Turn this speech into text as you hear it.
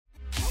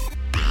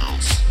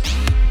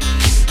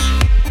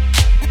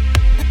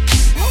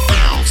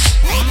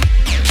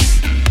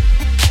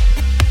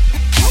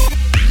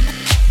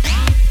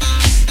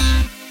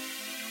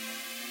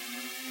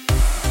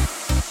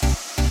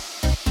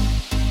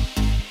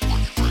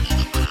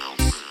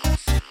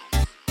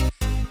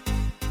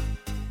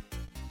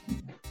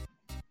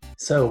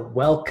So,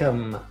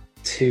 welcome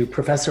to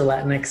Professor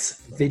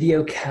Latnick's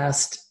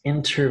videocast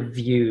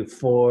interview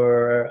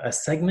for a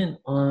segment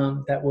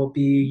that will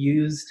be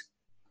used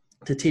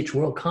to teach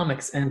world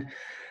comics. And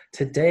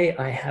today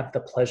I have the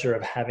pleasure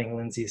of having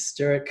Lindsay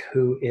Sturrock,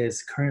 who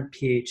is current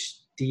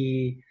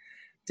PhD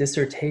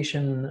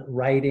dissertation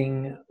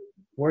writing,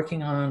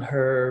 working on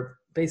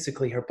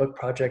basically her book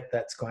project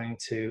that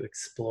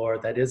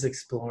is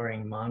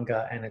exploring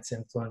manga and its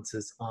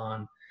influences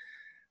on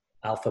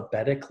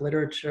alphabetic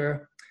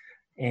literature.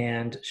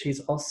 And she's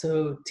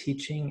also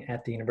teaching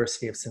at the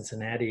University of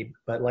Cincinnati,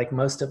 but like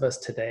most of us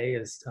today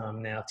is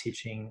now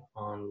teaching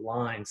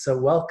online. So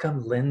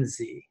welcome,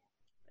 Lindsay.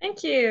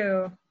 Thank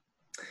you.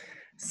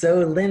 So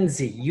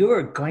Lindsay,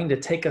 you're going to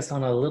take us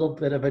on a little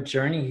bit of a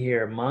journey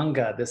here.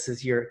 Manga, this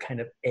is your kind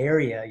of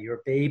area,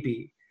 your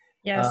baby.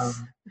 Yes.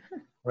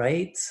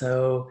 Right?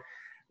 So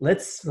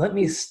let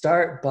me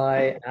start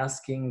by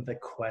asking the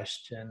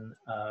question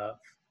of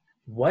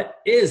what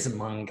is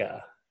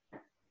manga?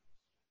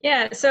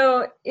 Yeah,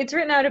 so it's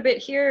written out a bit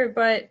here,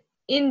 but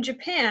in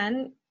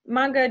Japan,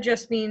 manga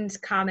just means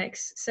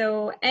comics.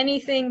 So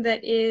anything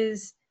that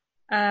is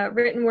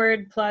written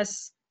word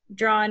plus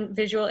drawn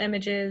visual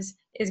images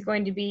is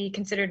going to be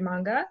considered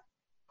manga.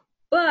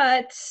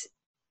 But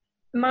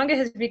manga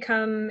has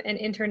become an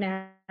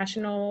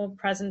international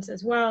presence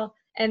as well.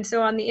 And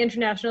so on the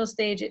international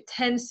stage, it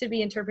tends to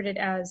be interpreted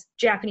as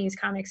Japanese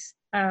comics.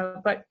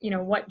 But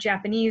what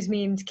Japanese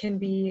means can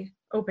be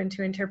open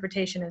to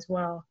interpretation as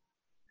well.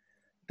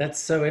 That's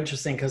so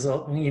interesting because,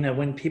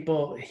 when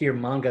people hear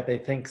manga, they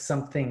think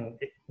something,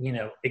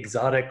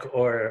 exotic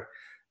or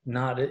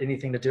not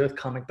anything to do with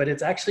comic, but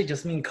it's actually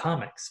just mean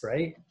comics,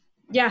 right?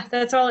 Yeah,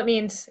 that's all it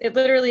means. It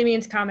literally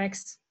means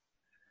comics.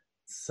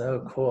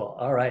 So cool.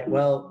 All right.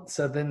 Well,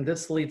 so then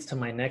this leads to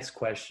my next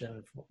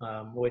question,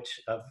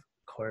 which of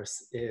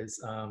course is,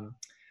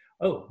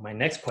 my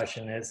next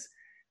question is,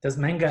 does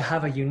manga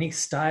have a unique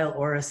style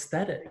or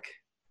aesthetic?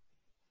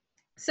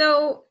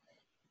 So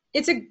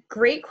it's a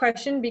great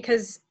question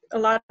because a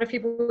lot of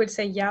people would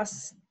say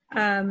yes.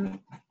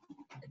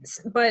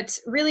 But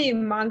really,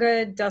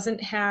 manga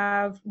doesn't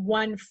have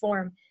one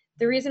form.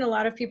 The reason a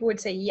lot of people would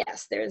say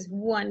yes, there's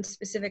one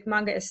specific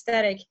manga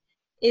aesthetic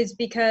is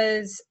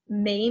because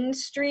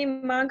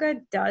mainstream manga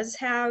does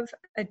have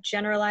a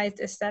generalized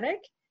aesthetic.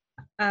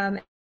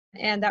 And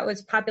that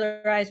was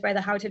popularized by the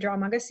How to Draw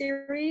Manga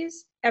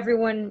series.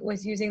 Everyone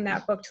was using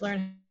that book to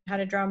learn how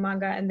to draw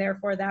manga, and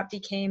therefore that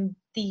became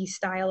the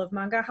style of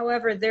manga.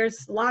 However,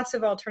 there's lots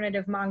of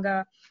alternative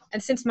manga,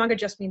 and since manga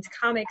just means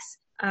comics,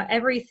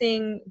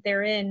 everything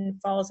therein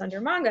falls under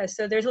manga.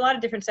 So there's a lot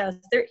of different styles.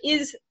 There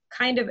is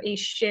kind of a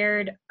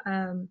shared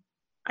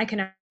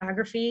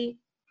iconography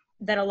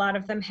that a lot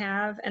of them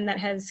have, and that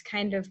has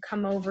kind of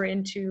come over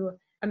into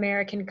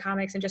American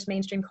comics and just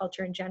mainstream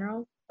culture in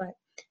general. But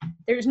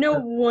there's no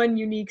one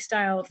unique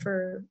style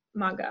for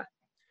manga.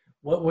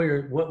 What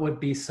would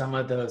be some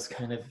of those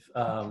kind of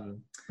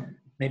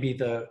maybe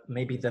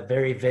the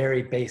very,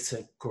 very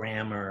basic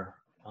grammar,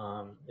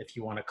 if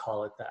you want to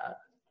call it that?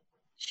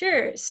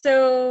 Sure.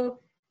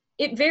 So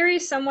it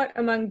varies somewhat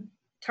among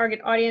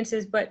target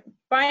audiences, but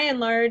by and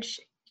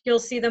large, you'll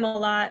see them a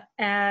lot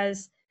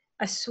as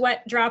a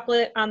sweat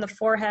droplet on the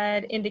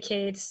forehead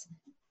indicates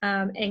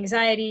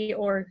anxiety,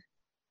 or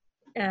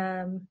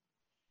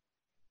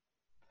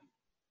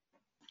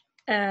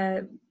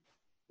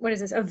what is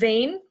this? A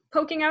vein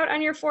poking out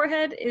on your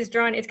forehead is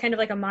drawn. It's kind of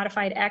like a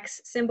modified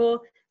X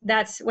symbol.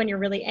 That's when you're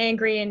really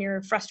angry and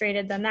you're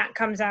frustrated, then that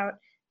comes out.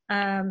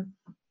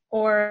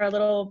 Or a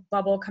little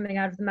bubble coming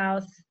out of the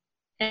mouth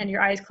and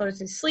your eyes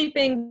closed is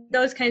sleeping.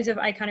 Those kinds of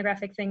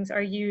iconographic things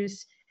are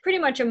used pretty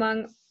much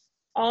among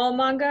all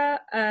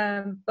manga.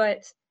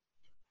 But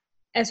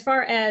as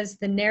far as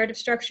the narrative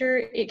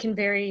structure, it can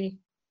vary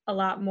a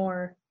lot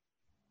more.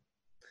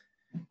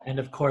 And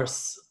of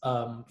course,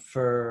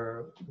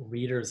 for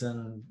readers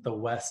in the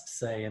West,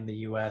 say in the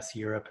US,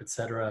 Europe,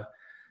 etc.,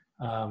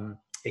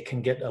 it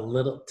can get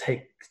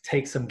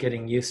take some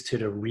getting used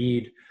to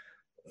read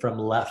from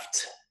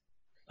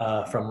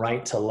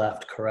right to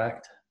left,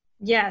 correct?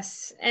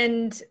 Yes.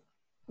 And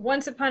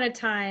once upon a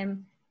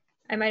time,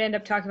 I might end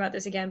up talking about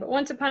this again, but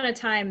once upon a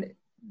time,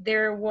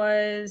 there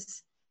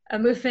was a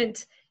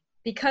movement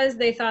because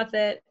they thought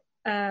that,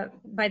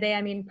 by they,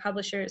 I mean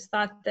publishers,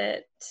 thought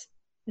that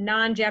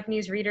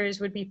non-Japanese readers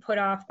would be put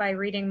off by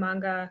reading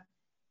manga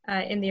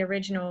in the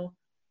original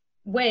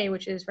way,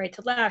 which is right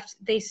to left.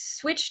 They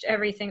switched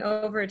everything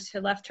over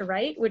to left to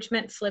right, which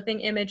meant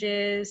flipping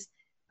images.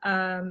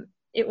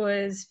 It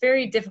was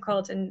very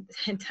difficult and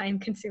time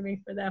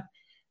consuming for them.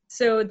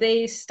 So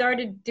they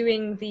started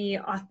doing the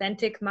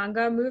authentic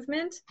manga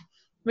movement,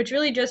 which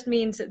really just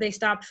means that they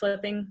stopped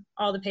flipping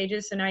all the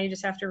pages. So now you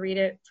just have to read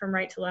it from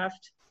right to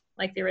left,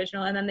 like the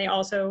original. And then they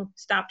also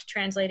stopped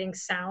translating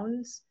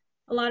sounds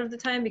a lot of the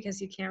time because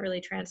you can't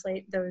really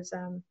translate those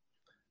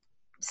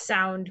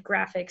sound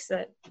graphics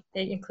that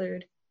they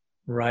include.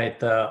 Right,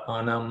 the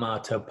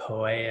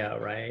onomatopoeia,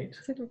 right?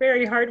 It's a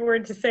very hard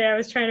word to say. I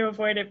was trying to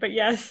avoid it, but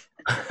yes.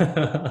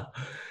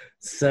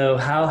 So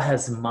how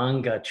has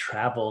manga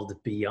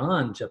traveled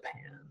beyond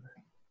Japan?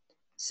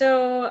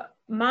 So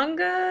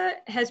manga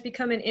has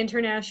become an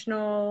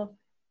international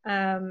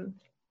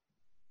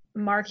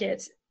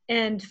market.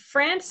 And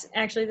France,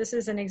 actually, this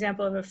is an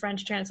example of a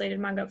French translated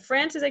manga.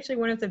 France is actually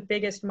one of the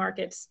biggest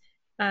markets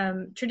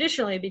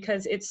traditionally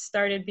because it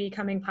started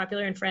becoming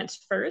popular in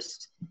France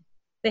first.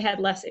 They had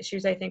less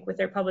issues, I think, with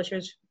their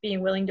publishers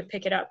being willing to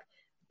pick it up.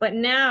 But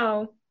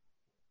now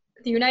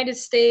the United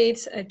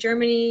States,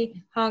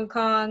 Germany, Hong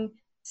Kong,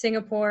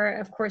 Singapore,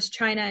 of course,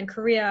 China and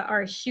Korea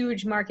are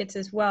huge markets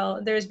as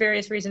well. There's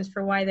various reasons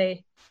for why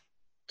they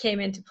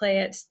came into play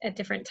at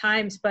different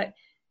times, but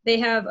they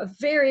have a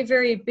very,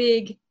 very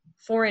big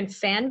foreign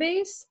fan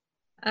base.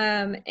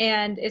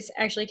 And it's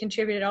actually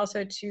contributed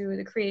also to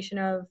the creation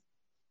of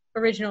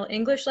original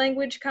English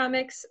language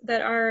comics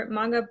that are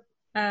manga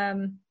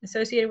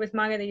associated with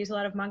manga. They use a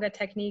lot of manga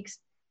techniques.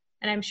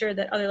 And I'm sure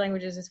that other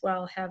languages as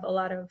well have a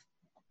lot of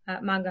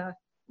manga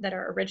that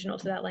are original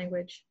to that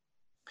language.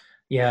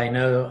 Yeah, I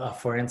know,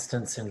 for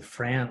instance, in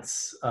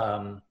France,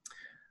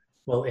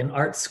 well, in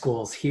art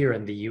schools here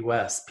in the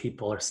US,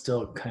 people are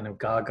still kind of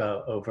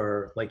gaga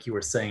over, like you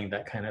were saying,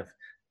 that kind of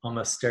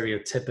almost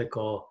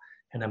stereotypical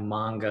kind of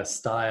manga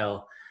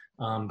style.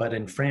 But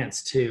in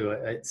France too,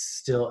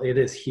 it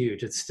is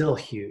huge. It's still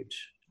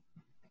huge.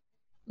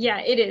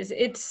 Yeah, it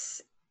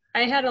is.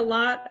 I had a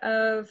lot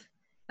of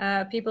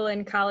people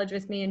in college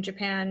with me in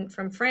Japan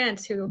from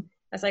France who,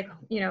 that's like,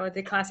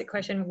 the classic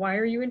question, why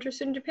are you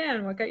interested in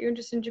Japan? What got you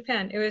interested in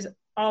Japan? It was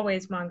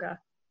always manga.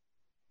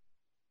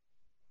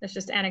 That's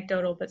just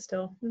anecdotal, but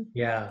still.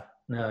 Yeah,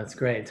 no, that's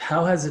great.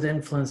 How has it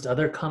influenced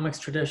other comics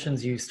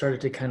traditions? You started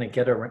to kind of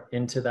get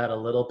into that a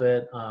little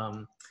bit.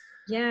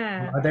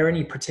 Yeah. Are there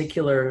any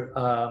particular,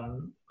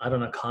 I don't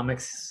know,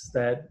 comics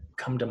that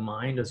come to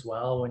mind as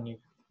well when you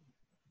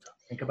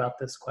think about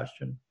this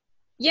question?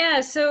 Yeah,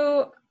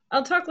 so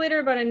I'll talk later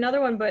about another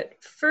one, but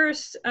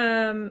first,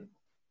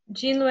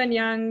 Gene Luen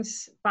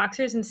Yang's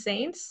Boxers and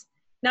Saints.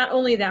 Not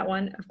only that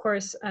one, of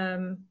course,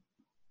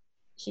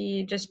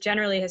 he just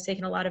generally has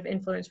taken a lot of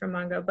influence from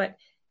manga, but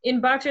in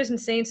Boxers and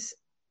Saints,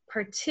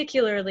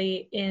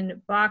 particularly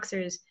in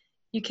Boxers,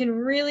 you can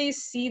really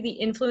see the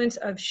influence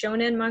of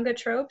shonen manga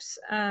tropes.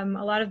 A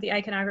lot of the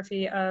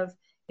iconography of,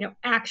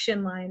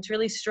 action lines,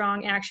 really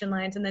strong action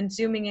lines, and then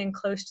zooming in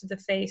close to the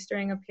face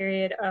during a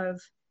period of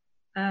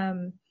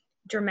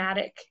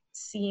dramatic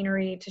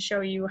scenery to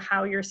show you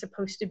how you're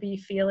supposed to be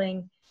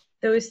feeling.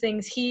 Those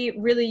things he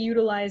really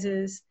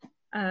utilizes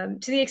to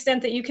the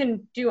extent that you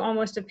can do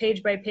almost a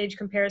page-by-page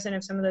comparison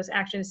of some of those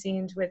action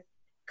scenes with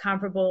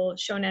comparable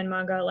shonen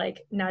manga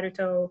like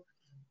Naruto,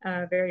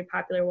 very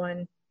popular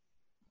one.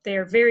 They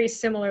are very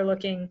similar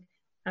looking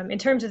in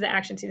terms of the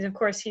action scenes. Of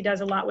course, he does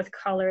a lot with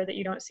color that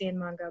you don't see in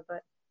manga, but.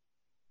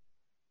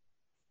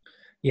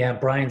 Yeah,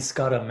 Brian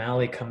Scott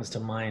O'Malley comes to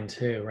mind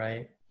too,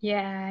 right?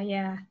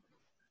 Yeah.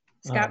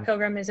 Scott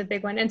Pilgrim is a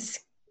big one. And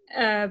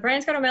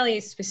Brian Scott O'Malley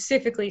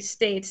specifically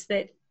states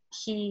that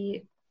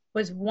he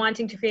was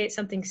wanting to create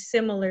something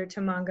similar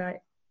to manga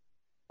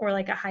or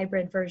like a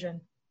hybrid version.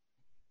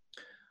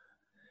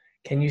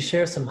 Can you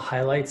share some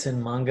highlights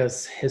in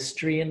manga's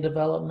history and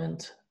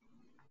development?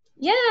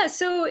 Yeah,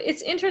 so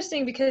it's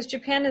interesting because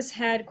Japan has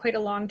had quite a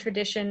long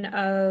tradition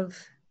of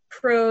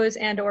prose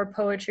and or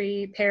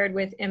poetry paired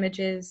with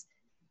images.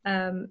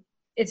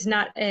 It's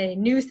not a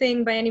new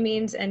thing by any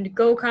means, and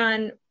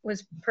Gokkan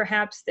was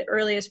perhaps the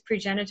earliest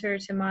progenitor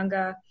to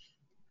manga,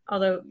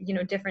 although,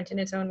 different in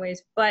its own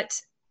ways. But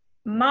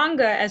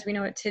manga, as we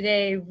know it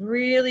today,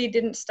 really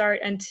didn't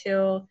start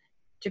until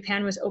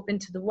Japan was open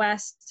to the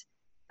West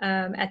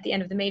at the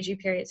end of the Meiji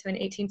period, so in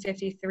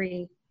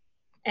 1853.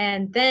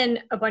 And then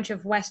a bunch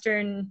of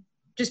Western,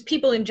 just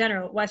people in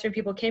general, Western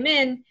people came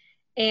in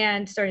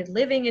and started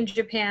living in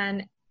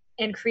Japan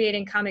and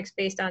creating comics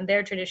based on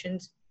their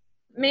traditions,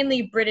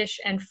 mainly British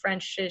and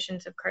French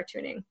traditions of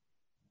cartooning.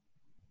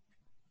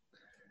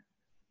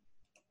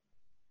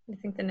 I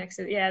think the next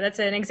is, that's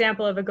an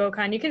example of a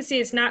Gokkan. You can see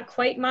it's not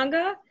quite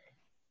manga,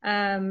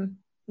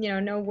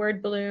 no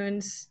word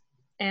balloons,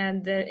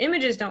 and the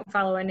images don't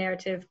follow a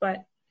narrative,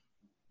 but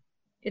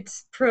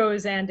it's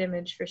prose and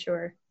image for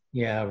sure.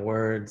 Yeah,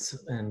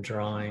 words and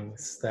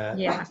drawings that.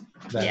 Yeah.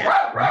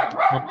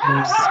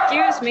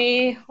 Excuse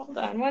me. Hold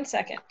on 1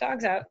 second.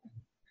 Dog's out.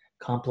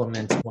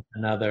 Complement one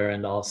another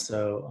and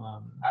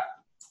also,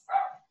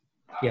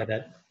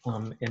 that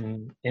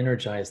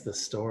energize the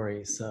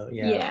story. So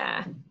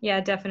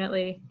Yeah,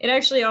 definitely. It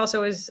actually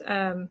also is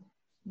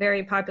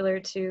very popular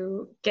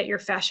to get your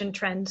fashion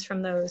trends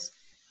from those.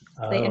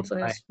 They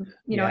influence,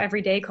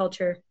 everyday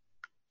culture.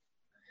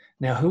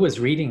 Now, who was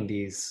reading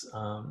these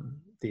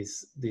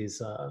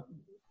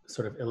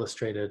sort of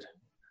illustrated,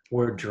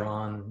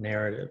 word-drawn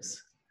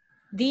narratives?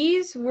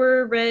 These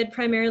were read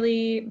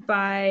primarily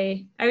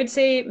by, I would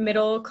say,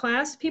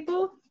 middle-class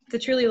people. The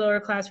truly lower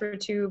class were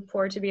too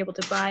poor to be able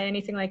to buy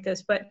anything like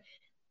this, but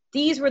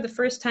these were the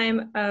first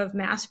time of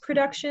mass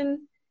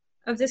production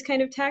of this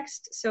kind of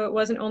text, so it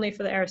wasn't only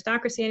for the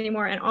aristocracy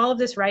anymore, and all of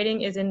this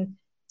writing is in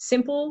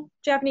simple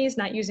Japanese,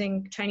 not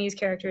using Chinese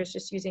characters,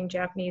 just using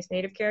Japanese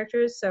native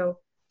characters. So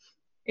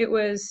it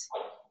was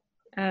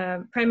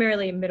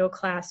primarily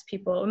middle-class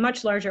people, a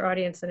much larger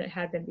audience than it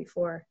had been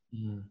before.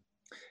 Mm.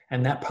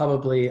 And that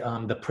probably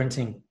the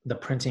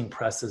printing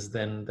presses,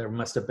 then there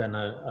must have been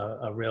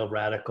a real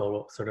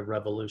radical sort of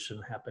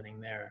revolution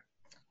happening there.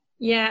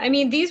 Yeah, I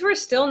mean, these were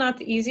still not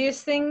the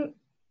easiest thing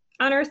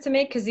on earth to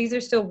make because these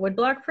are still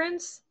woodblock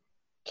prints.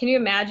 Can you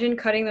imagine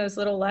cutting those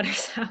little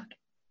letters out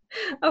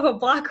of a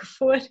block of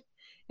wood?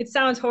 It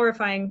sounds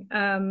horrifying.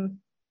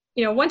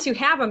 You know, once you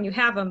have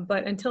them,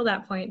 but until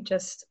that point,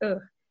 just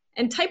ugh.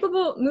 And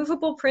typable,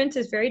 movable print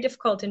is very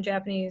difficult in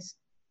Japanese.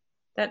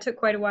 That took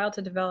quite a while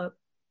to develop.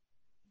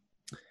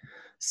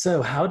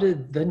 So how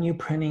did the new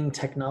printing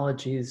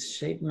technologies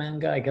shape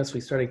manga? I guess we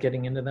started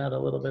getting into that a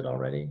little bit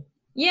already.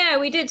 Yeah,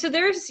 we did. So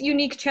there's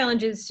unique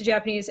challenges to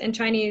Japanese, and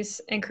Chinese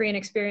and Korean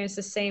experience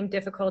the same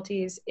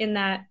difficulties in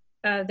that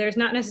there's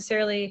not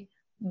necessarily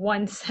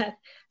one set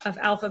of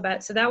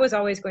alphabet. So that was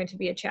always going to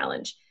be a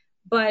challenge.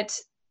 But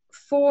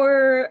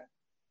for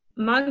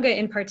manga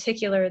in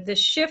particular, the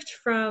shift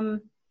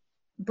from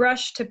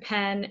brush to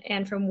pen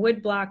and from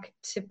woodblock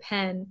to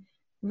pen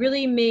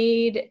really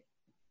made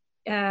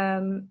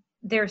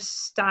their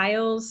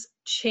styles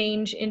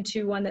change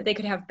into one that they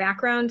could have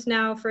backgrounds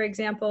now, for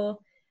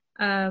example,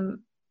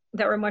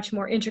 that were much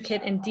more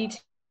intricate and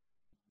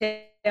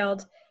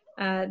detailed.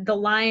 The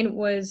line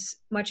was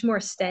much more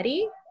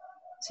steady.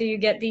 So you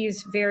get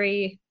these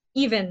very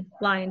even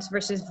lines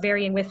versus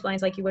varying width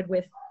lines like you would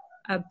with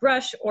a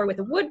brush, or with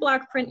a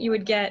woodblock print, you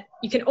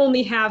can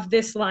only have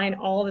this line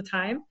all the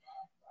time.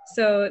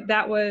 So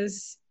that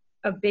was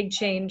a big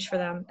change for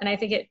them. And I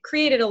think it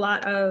created a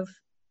lot of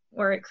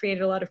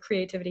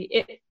creativity.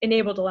 It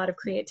enabled a lot of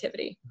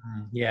creativity.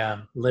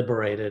 Yeah,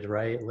 liberated,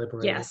 right?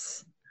 Liberated.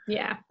 Yes.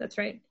 Yeah, that's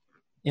right.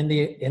 In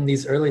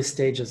these early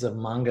stages of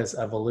manga's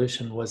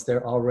evolution, was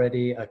there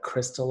already a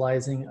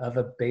crystallizing of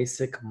a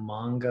basic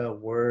manga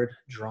word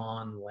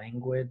drawn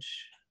language?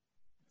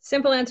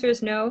 Simple answer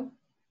is no.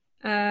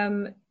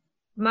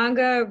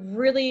 Manga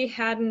really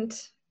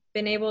hadn't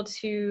been able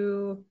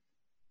to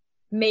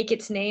make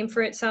its name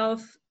for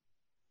itself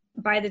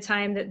by the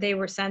time that they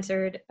were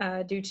censored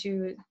due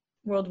to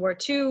World War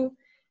II.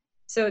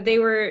 So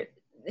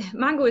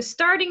manga was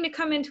starting to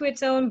come into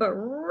its own, but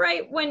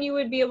right when you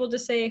would be able to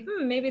say,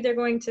 maybe they're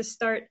going to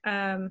start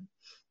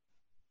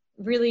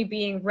really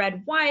being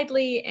read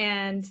widely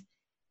and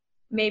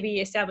maybe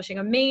establishing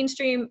a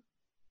mainstream,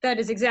 that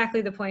is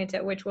exactly the point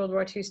at which World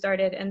War II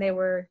started, and they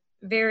were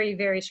very,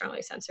 very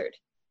strongly censored.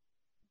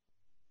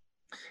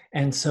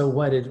 And so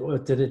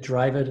did it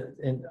drive it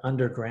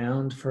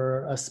underground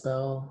for a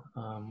spell?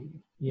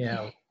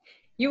 Yeah.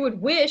 You would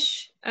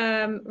wish.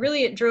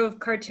 Really, it drove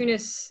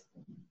cartoonists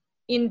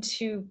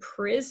into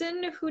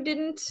prison who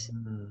didn't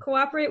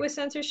cooperate with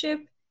censorship.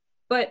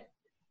 But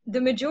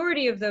the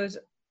majority of those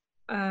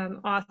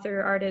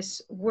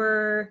artists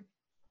were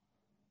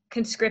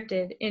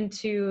conscripted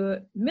into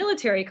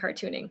military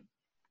cartooning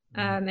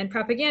and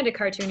propaganda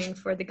cartooning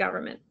for the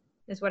government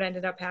is what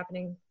ended up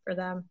happening for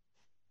them.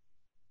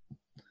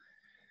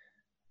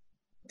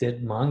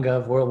 Did manga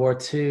of World War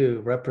II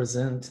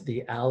represent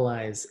the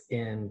Allies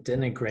in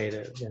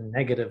denigrative and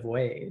negative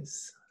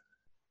ways?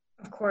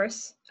 Of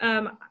course.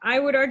 I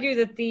would argue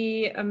that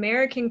the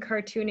American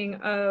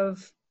cartooning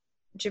of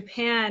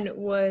Japan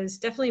was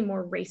definitely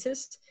more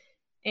racist.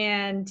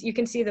 And you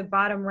can see the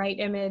bottom right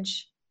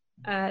image.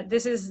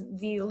 This is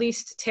the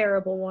least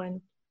terrible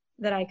one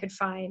that I could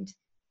find.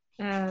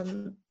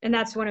 And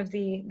that's one of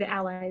the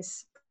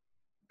Allies'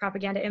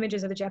 propaganda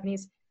images of the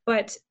Japanese.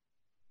 But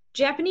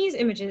Japanese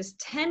images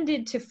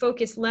tended to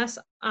focus less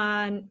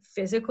on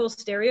physical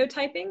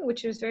stereotyping,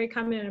 which was very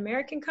common in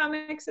American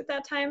comics at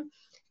that time,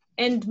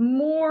 and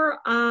more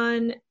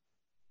on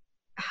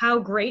how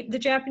great the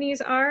Japanese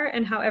are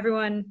and how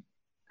everyone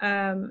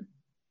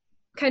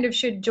kind of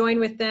should join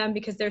with them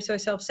because they're so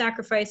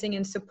self-sacrificing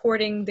and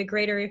supporting the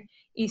greater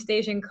East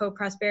Asian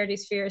co-prosperity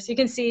sphere. So you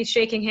can see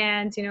shaking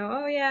hands,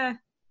 oh yeah,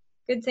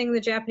 good thing the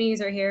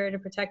Japanese are here to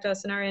protect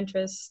us and our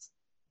interests.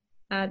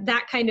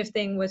 That kind of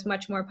thing was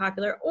much more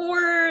popular.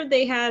 Or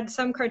they had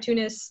some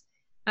cartoonists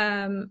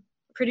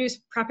produce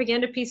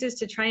propaganda pieces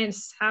to try and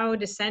sow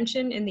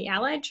dissension in the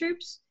Allied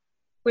troops,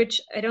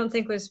 which I don't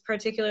think was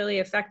particularly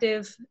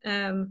effective,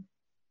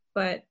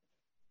 but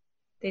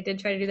they did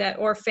try to do that.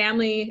 Or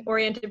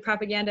family-oriented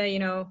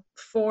propaganda,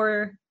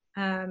 for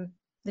the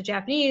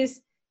Japanese,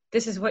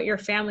 this is what your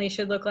family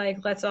should look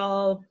like. Let's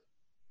all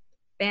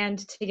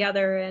band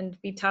together and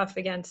be tough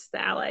against the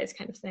Allies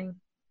kind of thing.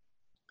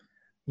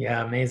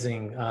 Yeah,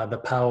 amazing. The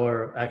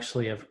power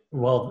actually of,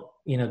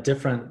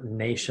 different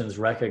nations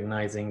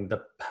recognizing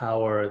the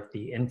power,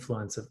 the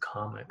influence of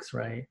comics,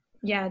 right?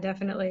 Yeah,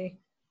 definitely.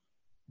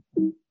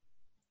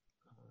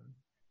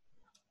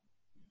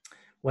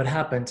 What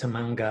happened to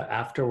manga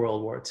after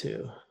World War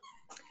II?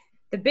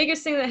 The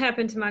biggest thing that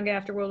happened to manga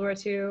after World War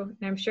II, and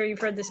I'm sure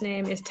you've heard this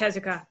name, is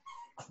Tezuka.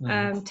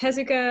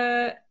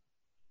 Tezuka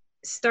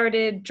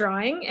started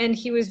drawing, and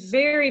he was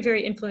very,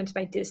 very influenced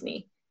by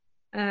Disney.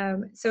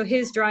 So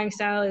his drawing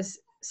style is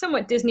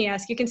somewhat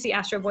Disney-esque. You can see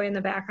Astro Boy in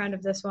the background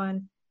of this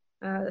one.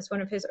 That's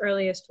one of his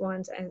earliest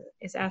ones,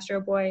 is Astro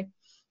Boy.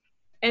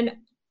 And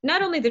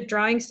not only the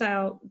drawing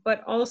style,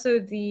 but also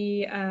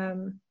the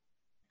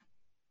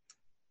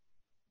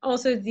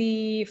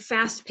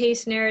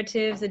fast-paced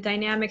narrative, the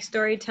dynamic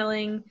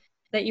storytelling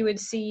that you would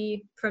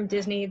see from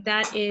Disney.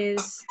 That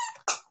is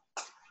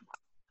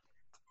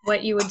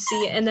what you would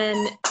see. And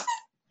then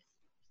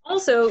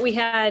also we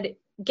had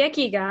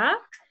Gekiga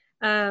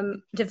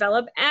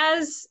develop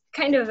as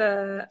kind of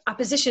a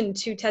opposition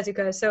to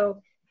Tezuka.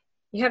 So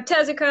you have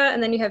Tezuka,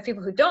 and then you have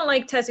people who don't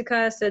like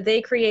Tezuka, so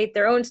they create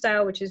their own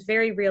style, which is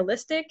very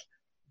realistic.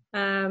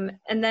 And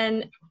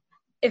then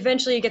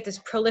eventually you get this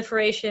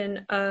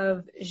proliferation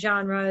of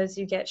genres.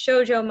 You get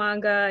shoujo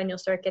manga, and you'll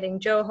start getting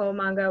Jouhou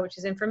manga, which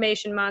is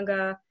information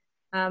manga,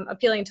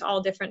 appealing to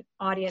all different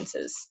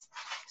audiences.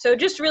 So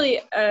just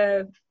really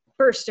a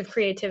burst of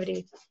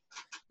creativity.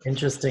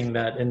 Interesting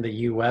that in the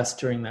US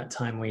during that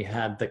time we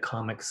had the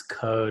Comics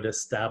Code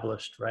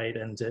established, right?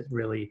 And it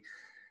really,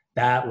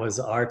 that was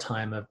our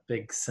time of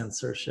big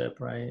censorship,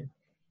 right?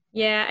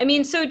 Yeah, I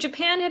mean, so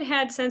Japan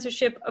had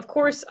censorship, of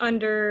course,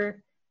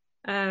 under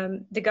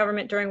the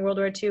government during World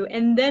War II,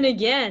 and then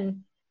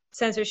again,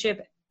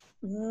 censorship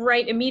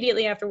right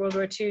immediately after World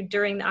War II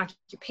during the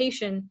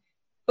occupation.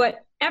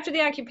 But after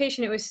the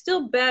occupation, it was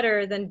still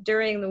better than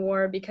during the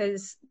war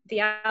because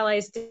the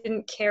Allies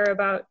didn't care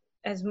about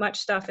as much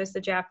stuff as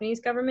the Japanese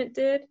government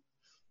did.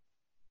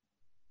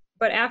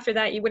 But after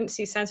that, you wouldn't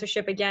see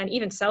censorship again,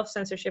 even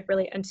self-censorship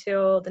really,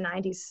 until the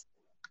 90s.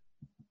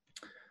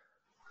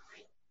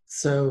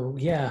 So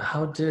yeah,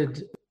 how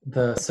did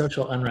the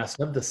social unrest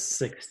of the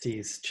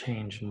 60s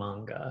change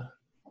manga?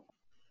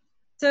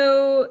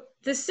 So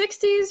the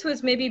 60s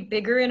was maybe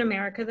bigger in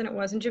America than it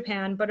was in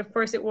Japan, but of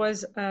course it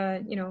was,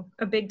 a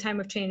big time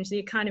of change. The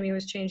economy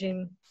was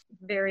changing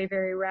very,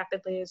 very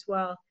rapidly as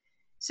well.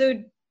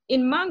 So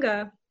in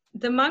manga,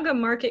 the manga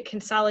market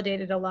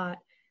consolidated a lot.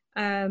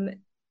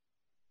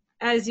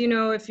 As you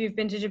know, if you've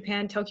been to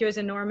Japan, Tokyo is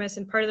enormous,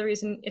 and part of the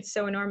reason it's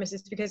so enormous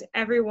is because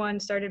everyone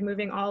started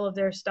moving all of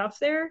their stuff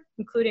there,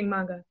 including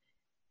manga.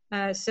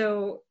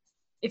 So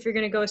if you're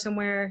going to go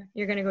somewhere,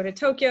 you're going to go to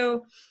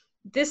Tokyo.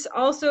 This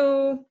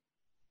also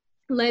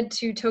led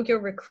to Tokyo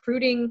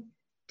recruiting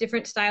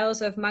different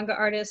styles of manga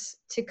artists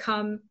to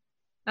come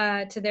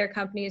to their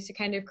companies to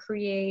kind of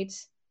create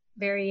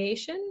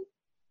variation.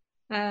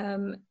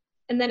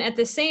 And then at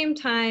the same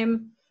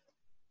time,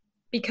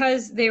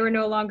 because they were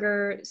no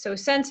longer so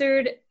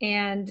censored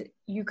and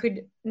you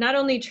could not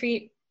only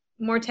treat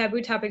more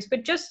taboo topics,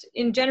 but just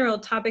in general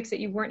topics that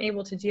you weren't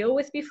able to deal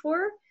with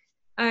before,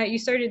 you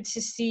started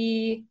to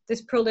see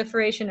this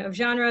proliferation of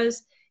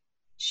genres.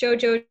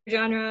 Shoujo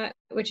genre,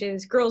 which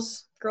is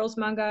girls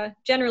manga,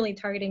 generally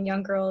targeting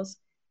young girls,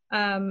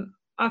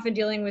 often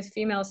dealing with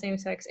female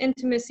same-sex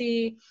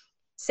intimacy.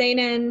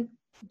 Seinen,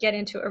 get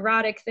into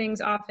erotic things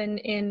often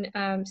in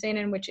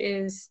seinen, which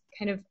is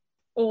kind of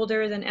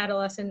older than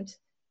adolescent,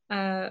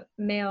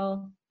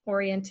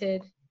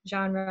 male-oriented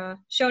genre.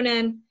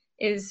 Shonen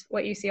is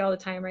what you see all the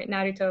time, right?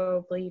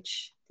 Naruto,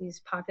 Bleach, these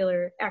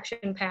popular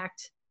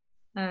action-packed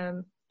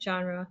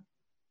genre.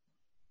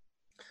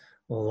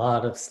 A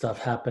lot of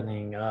stuff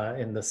happening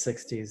in the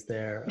 60s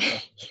there.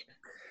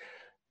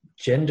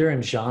 Gender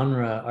and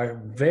genre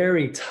are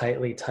very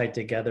tightly tied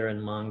together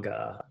in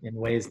manga in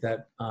ways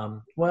that,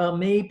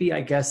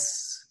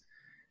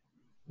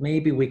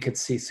 maybe we could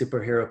see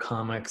superhero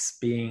comics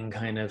being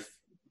kind of,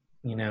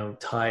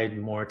 tied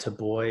more to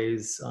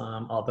boys,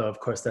 although of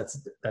course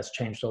that's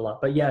changed a lot.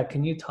 But yeah,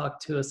 can you talk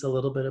to us a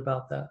little bit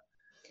about that?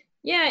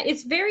 Yeah,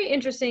 it's very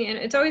interesting, and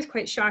it's always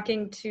quite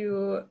shocking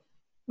to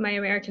my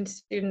American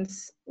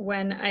students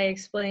when I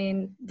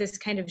explain this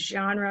kind of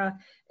genre.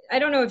 I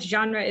don't know if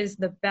genre is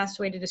the best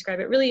way to describe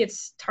it. Really,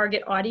 it's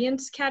target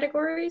audience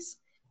categories.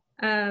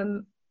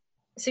 So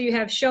you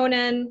have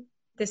shonen.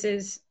 This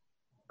is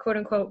quote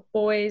unquote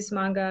boys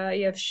manga.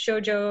 You have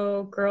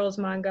shoujo, girls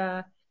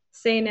manga,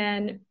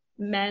 seinen,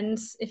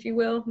 men's, if you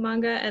will,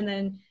 manga, and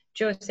then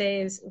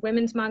josei is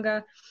women's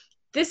manga.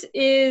 This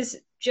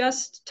is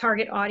just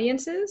target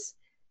audiences.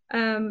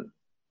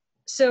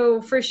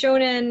 So for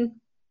shonen,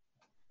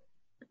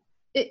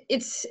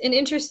 it's an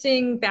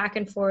interesting back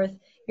and forth.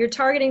 You're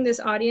targeting this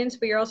audience,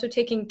 but you're also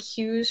taking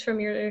cues from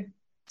your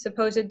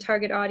supposed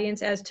target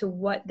audience as to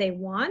what they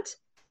want.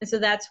 And so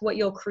that's what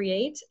you'll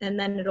create, and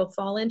then it'll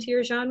fall into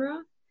your genre.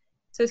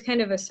 So it's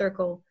kind of a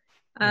circle.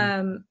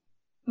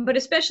 But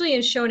especially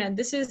in shonen,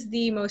 this is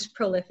the most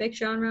prolific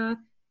genre.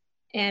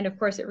 And of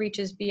course, it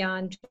reaches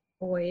beyond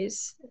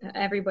boys.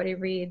 Everybody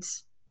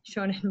reads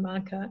shonen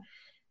manga.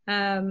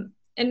 And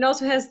it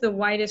also has the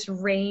widest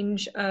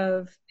range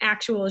of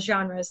actual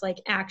genres like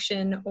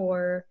action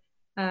or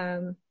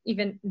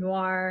even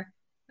noir,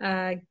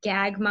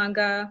 gag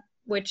manga,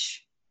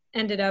 which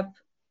ended up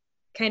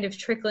kind of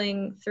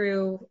trickling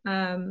through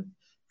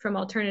from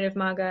alternative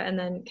manga, and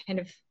then kind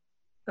of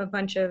a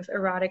bunch of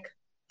erotic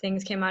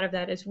things came out of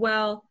that as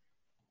well.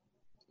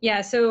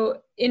 Yeah,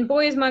 so in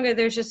boys manga,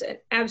 there's just an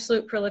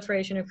absolute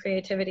proliferation of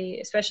creativity,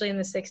 especially in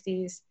the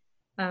 60s.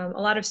 A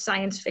lot of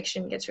science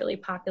fiction gets really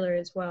popular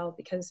as well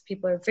because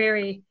people are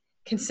very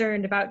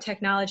concerned about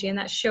technology, and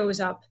that shows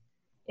up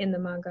in the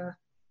manga.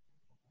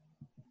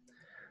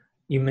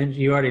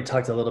 You already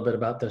talked a little bit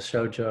about the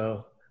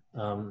shoujo.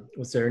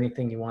 Was there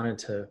anything you wanted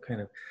to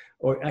kind of,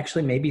 or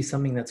actually maybe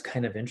something that's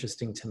kind of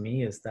interesting to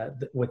me is that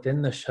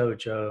within the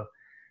shoujo,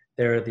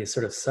 there are these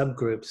sort of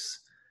subgroups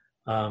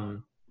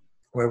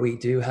where we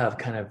do have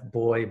kind of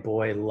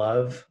boy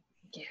love.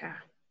 Yeah.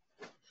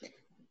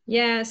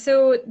 Yeah,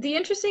 so the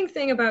interesting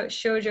thing about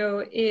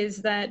shoujo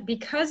is that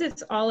because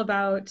it's all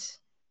about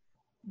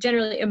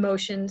generally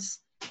emotions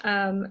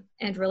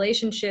and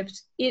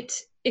relationships, it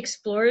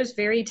explores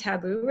very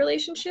taboo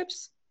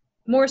relationships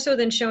more so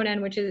than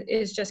shonen, which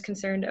is just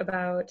concerned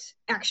about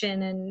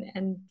action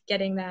and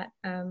getting that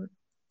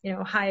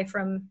high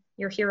from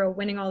your hero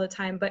winning all the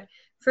time. But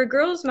for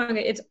girls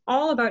manga, it's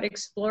all about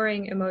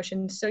exploring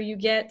emotions. So you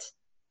get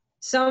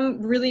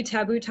some really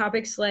taboo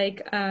topics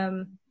like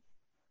an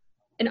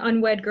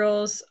unwed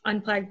girl's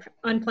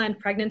unplanned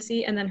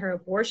pregnancy and then her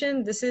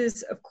abortion. This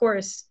is, of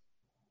course,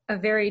 a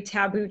very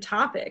taboo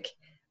topic,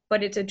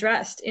 but it's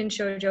addressed in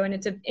shoujo, and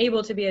it's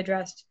able to be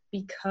addressed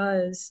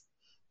because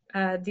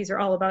these are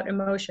all about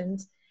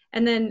emotions.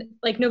 And then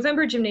like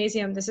November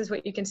Gymnasium, this is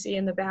what you can see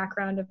in the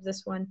background of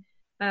this one.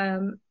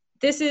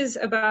 This is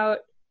about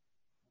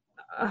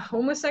a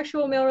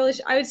homosexual male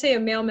relation. I would say a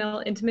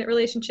male-male intimate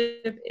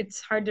relationship.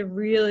 It's hard to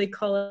really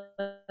call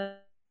it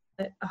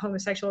a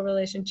homosexual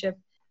relationship,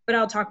 but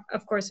I'll talk,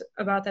 of course,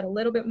 about that a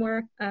little bit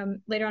more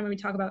later on when we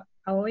talk about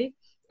yaoi.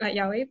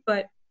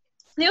 But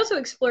they also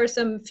explore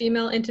some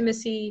female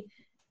intimacy,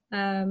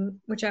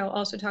 which I'll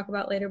also talk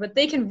about later. But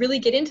they can really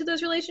get into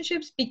those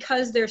relationships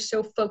because they're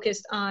so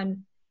focused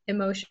on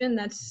emotion.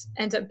 That's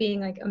ends up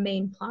being like a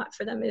main plot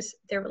for them, is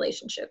their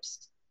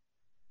relationships.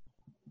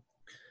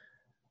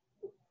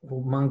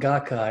 Well,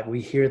 mangaka,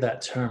 we hear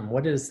that term.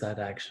 What is that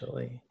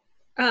actually?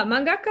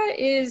 Mangaka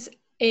is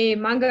a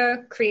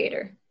manga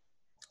creator.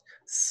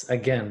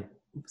 Again,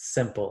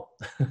 simple.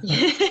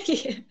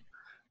 Yeah.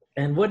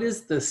 And what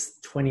is this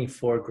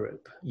 24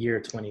 group, year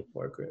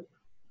 24 group?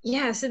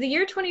 Yeah, so the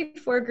year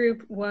 24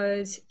 group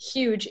is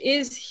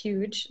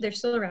huge. They're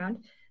still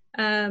around.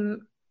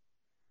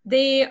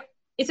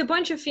 It's a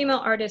bunch of female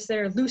artists that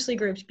are loosely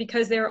grouped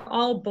because they're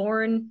all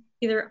born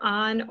either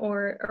on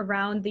or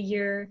around the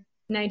year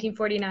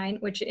 1949,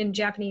 which in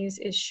Japanese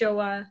is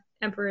Showa,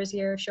 Emperor's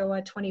Year,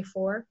 Showa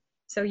 24,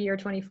 so year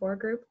 24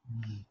 group.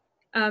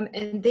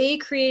 And they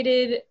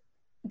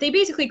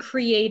basically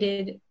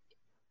created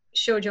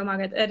shoujo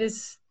manga. That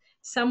is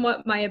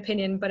somewhat my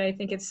opinion, but I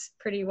think it's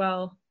pretty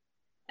well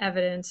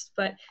evidenced.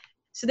 But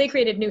so they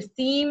created new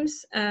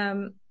themes.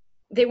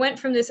 They went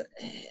from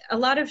a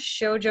lot of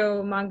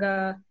shoujo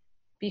manga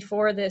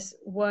before this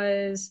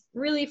was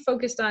really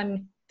focused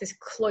on this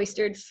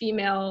cloistered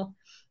female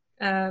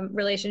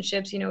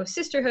relationships,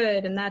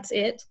 sisterhood, and that's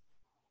it.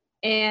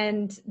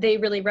 And they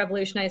really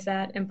revolutionized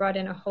that and brought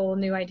in a whole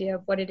new idea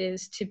of what it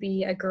is to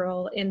be a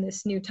girl in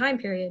this new time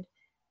period.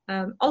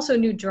 Also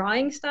new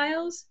drawing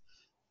styles.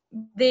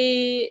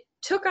 They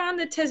took on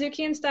the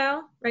Tezukian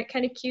style, right?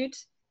 Kind of cute.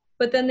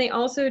 But then they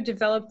also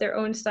developed their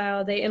own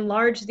style. They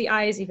enlarged the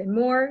eyes even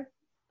more.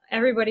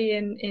 Everybody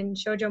in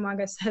shoujo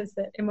manga says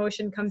that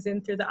emotion comes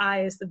in through the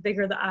eyes. The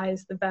bigger the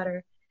eyes, the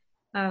better,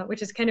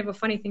 which is kind of a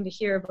funny thing to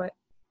hear, but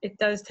it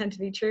does tend to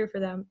be true for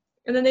them.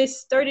 And then they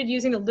started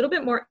using a little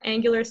bit more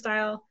angular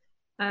style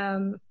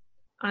on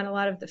a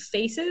lot of the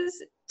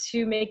faces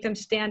to make them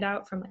stand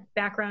out from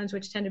backgrounds,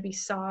 which tend to be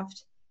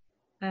soft.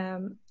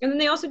 And then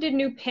they also did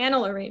new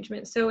panel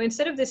arrangements. So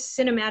instead of this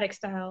cinematic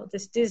style,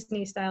 this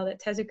Disney style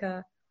that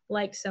Tezuka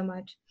likes so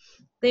much,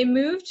 they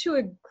moved to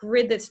a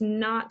grid that's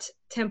not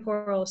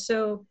temporal.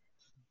 So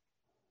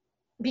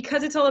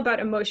because it's all about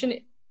emotion,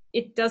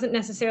 it doesn't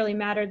necessarily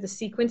matter the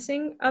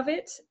sequencing of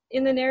it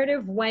in the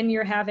narrative when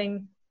you're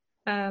having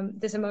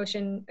this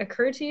emotion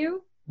occur to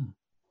you.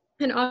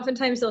 And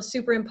oftentimes they'll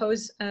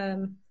superimpose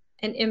an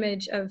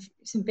image of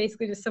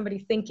basically just somebody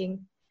thinking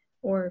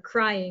or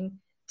crying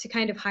to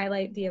kind of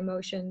highlight the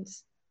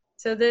emotions.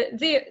 So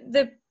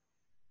the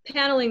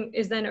paneling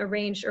is then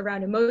arranged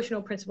around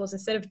emotional principles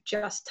instead of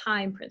just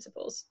time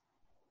principles.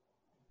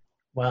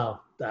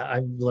 Wow,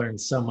 I've learned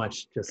so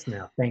much just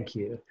now. Thank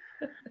you.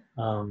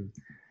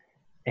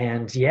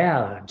 And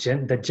yeah,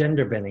 the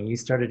gender bending, you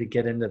started to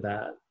get into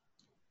that.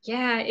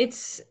 Yeah,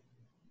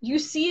 you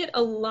see it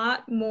a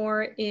lot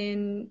more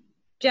in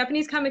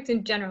Japanese comics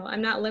in general.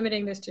 I'm not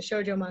limiting this to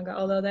shoujo manga,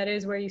 although that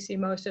is where you see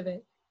most of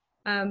it.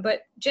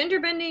 But gender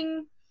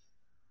bending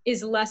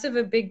is less of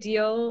a big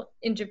deal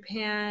in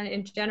Japan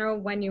in general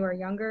when you are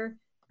younger.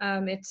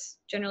 It's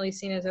generally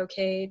seen as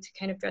okay to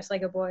kind of dress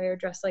like a boy or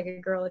dress like a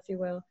girl, if you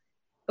will.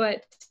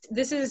 But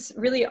this is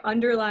really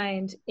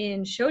underlined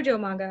in shoujo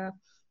manga.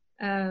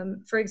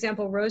 For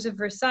example, Rose of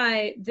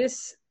Versailles,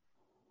 this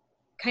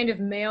kind of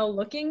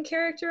male-looking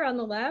character on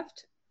the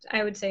left,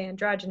 I would say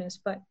androgynous,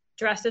 but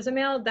dressed as a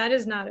male, that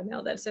is not a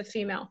male, that's a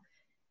female.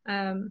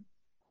 And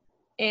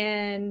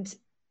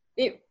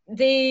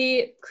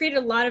they created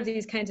a lot of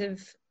these kinds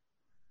of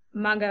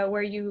manga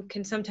where you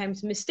can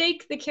sometimes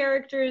mistake the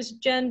character's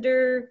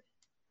gender,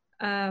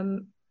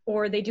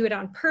 or they do it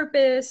on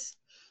purpose.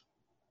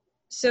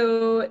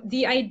 So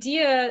the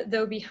idea,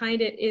 though,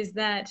 behind it is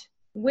that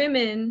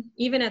women,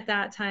 even at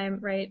that time,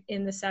 right,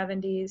 in the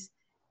 70s,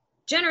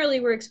 generally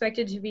were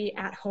expected to be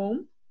at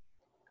home,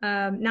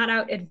 not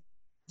out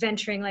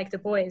adventuring like the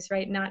boys,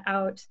 right? Not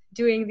out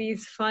doing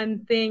these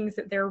fun things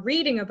that they're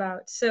reading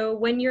about. So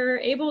when you're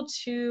able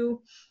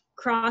to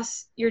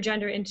cross your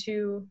gender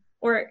into,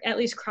 or at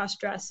least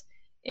cross-dress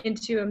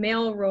into a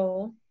male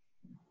role,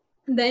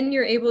 then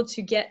you're able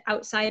to get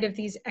outside of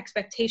these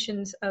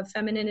expectations of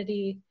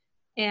femininity,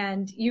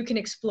 and you can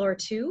explore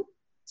too.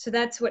 So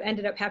that's what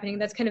ended up happening.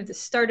 That's kind of the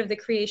start of the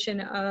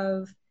creation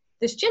of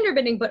this gender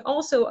bending, but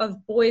also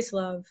of boys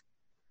love,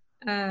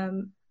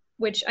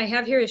 which I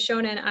have here as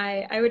shonen.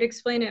 I would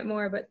explain it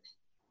more, but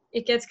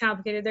it gets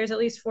complicated. There's at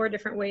least 4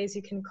 different ways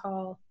you can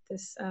call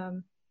this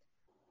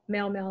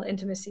male-male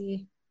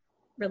intimacy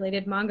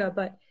related manga.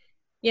 But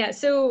yeah,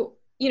 so,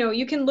 you know,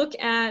 you can look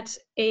at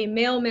a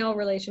male-male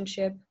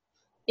relationship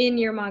in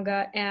your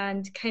manga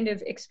and kind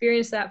of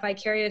experience that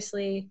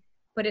vicariously,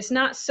 but it's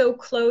not so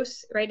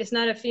close, right? It's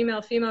not a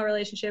female-female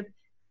relationship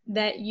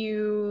that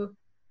you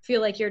feel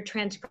like you're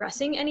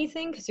transgressing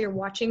anything because you're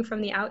watching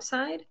from the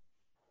outside,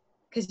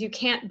 because you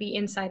can't be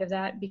inside of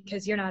that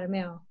because you're not a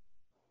male.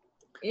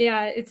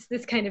 Yeah, it's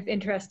this kind of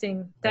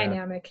interesting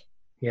dynamic.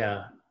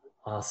 Yeah,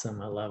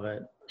 awesome. I love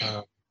it.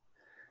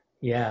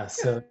 Yeah,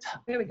 so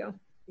there we go.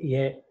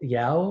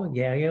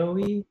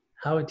 Yaoi?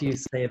 How would you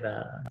say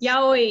that?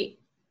 Yaoi.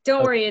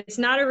 Don't worry, it's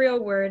not a real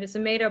word. It's a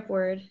made-up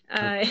word.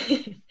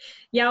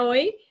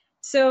 Yaoi.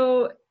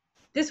 So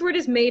this word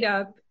is made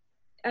up.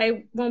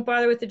 I won't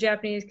bother with the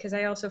Japanese because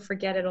I also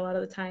forget it a lot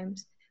of the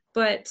times.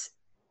 But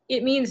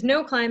it means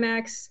no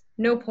climax,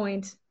 no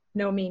point,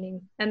 no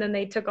meaning. And then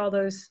they took all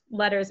those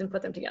letters and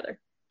put them together.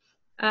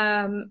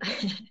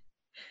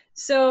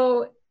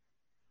 So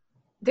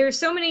there's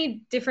so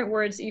many different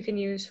words that you can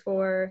use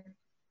for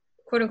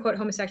quote-unquote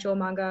homosexual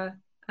manga.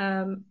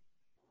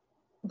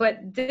 But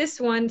this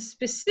one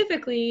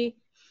specifically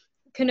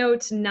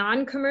connotes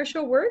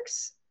non-commercial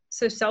works,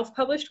 so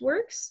self-published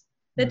works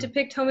that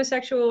depict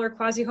homosexual or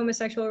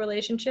quasi-homosexual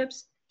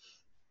relationships.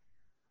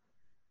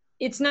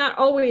 It's not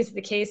always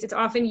the case. It's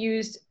often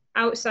used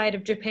outside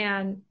of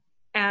Japan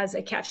as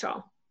a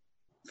catch-all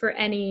for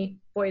any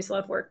boys'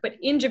 love work. But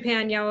in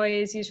Japan,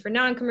 yaoi is used for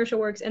non-commercial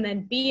works, and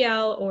then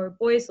BL, or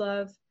boys'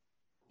 love,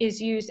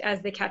 is used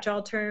as the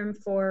catch-all term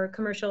for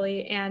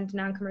commercially and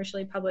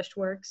non-commercially published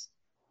works.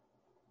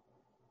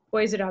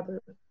 Boizurabu,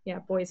 yeah,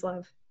 boys'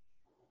 love.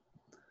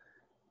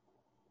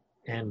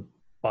 And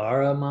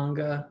bara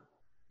manga?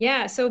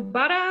 Yeah, so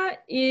bara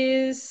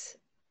is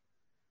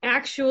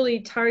actually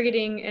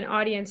targeting an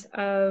audience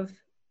of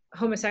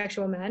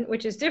homosexual men,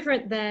 which is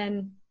different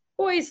than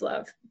boys'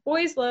 love.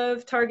 Boys'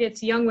 love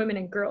targets young women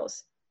and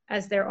girls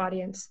as their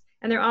audience,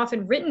 and they're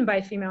often written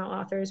by female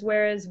authors,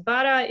 whereas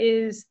bara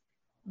is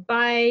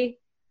by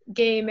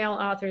gay male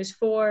authors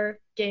for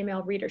gay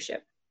male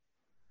readership.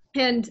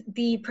 And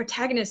the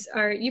protagonists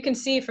are, you can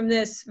see from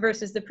this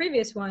versus the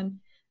previous one,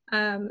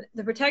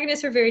 the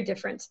protagonists are very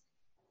different.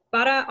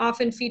 Bara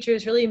often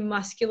features really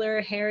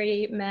muscular,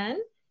 hairy men,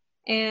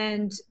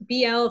 and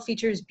BL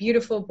features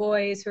beautiful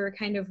boys who are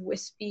kind of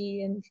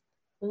wispy and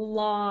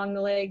long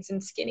legs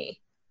and skinny.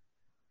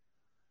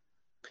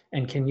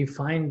 And can you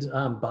find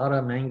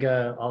bara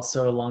manga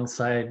also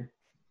alongside,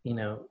 you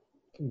know,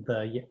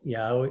 the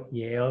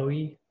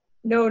yaoi?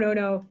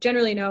 No.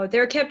 Generally, no.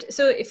 They're kept,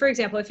 so for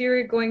example, if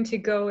you're going to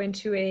go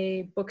into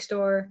a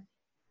bookstore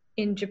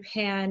in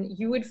Japan,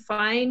 you would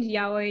find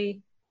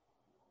yaoi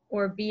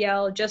or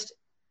BL.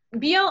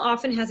 BL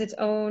often has its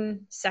own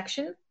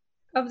section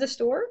of the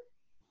store.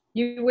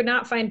 You would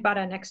not find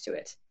bara next to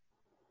it.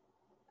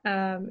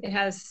 It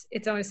has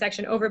its own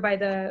section over by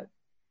the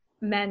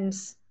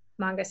men's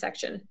manga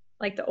section,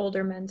 like the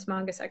older men's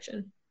manga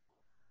section.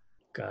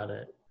 Got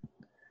it.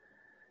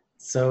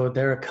 So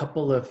there are a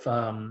couple of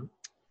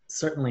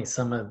certainly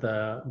some of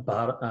the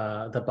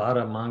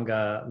bara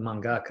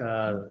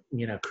mangaka,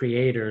 you know,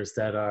 creators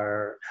that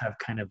have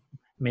kind of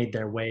made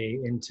their way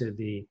into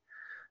the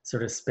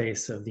sort of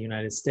space of the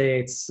United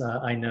States.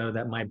 I know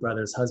that my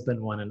brother's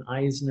husband won an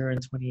Eisner in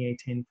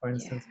 2018, for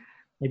instance. Yeah.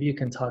 Maybe you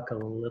can talk a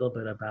little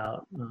bit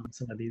about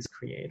some of these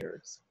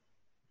creators.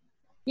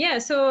 Yeah,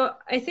 so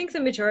I think the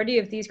majority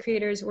of these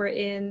creators were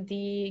in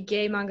the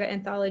gay manga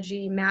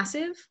anthology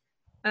Massive,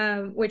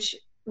 which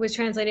was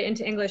translated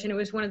into English, and it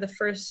was one of the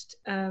first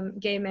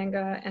gay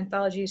manga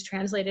anthologies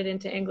translated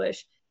into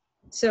English.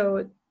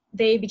 So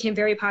they became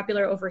very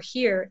popular over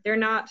here. They're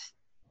not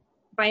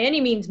by any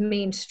means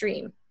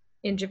mainstream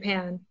in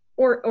Japan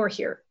or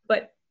here,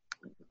 but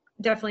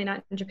definitely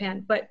not in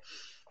Japan. But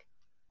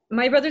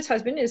my brother's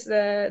husband is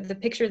the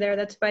picture there.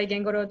 That's by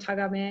Gengoro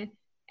Tagame,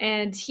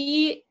 and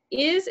he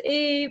is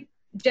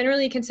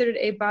generally considered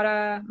a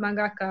bara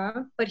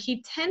mangaka, but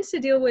he tends to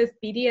deal with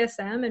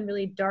BDSM and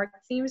really dark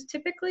themes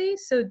typically.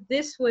 So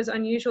this was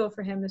unusual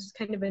for him. This is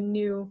kind of a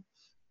new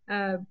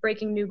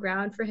breaking new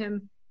ground for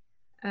him.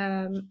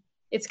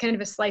 It's kind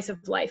of a slice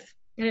of life,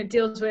 and it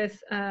deals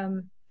with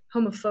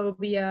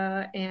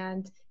homophobia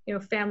and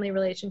family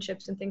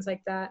relationships and things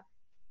like that.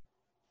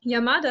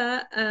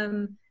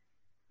 Yamada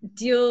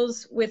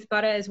deals with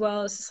Bara as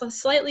well. It's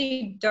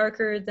slightly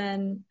darker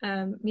than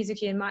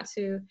Mizuki and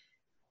Matsu,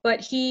 but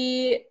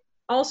he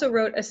also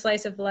wrote a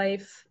slice of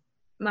life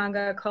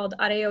manga called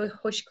Areo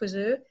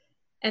Hoshikuzu,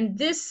 and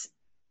this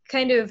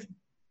kind of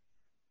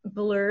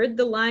blurred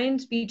the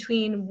lines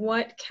between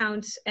what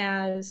counts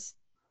as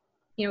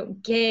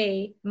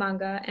gay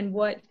manga and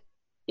what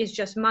is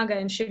just manga,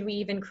 and should we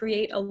even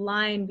create a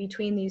line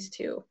between these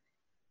two.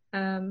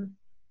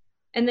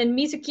 And then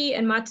Mizuki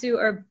and Matsu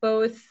are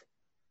both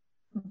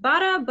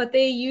Bara, but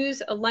they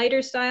use a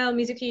lighter style.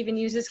 Mizuki even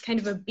uses kind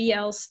of a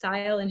BL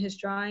style in his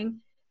drawing.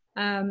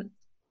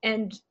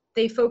 And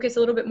they focus a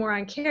little bit more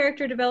on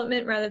character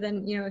development rather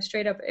than,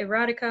 straight up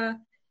erotica.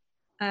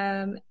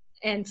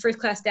 And First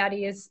Class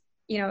Daddy is,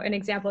 an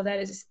example of that,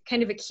 is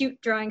kind of a cute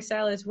drawing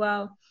style as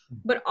well.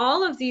 But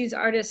all of these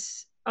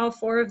artists, all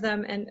four of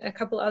them and a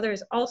couple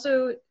others,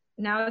 also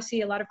now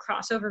see a lot of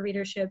crossover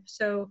readership.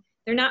 So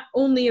they're not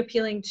only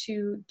appealing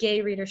to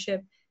gay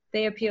readership,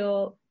 they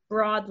appeal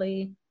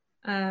broadly.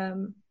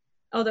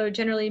 Although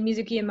generally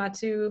Mizuki and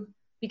Matsu,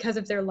 because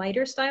of their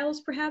lighter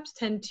styles perhaps,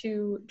 tend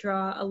to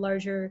draw a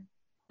larger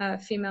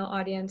female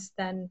audience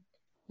than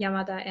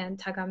Yamada and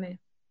Tagame.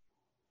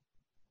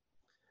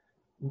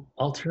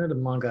 Alternative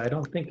manga, I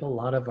don't think a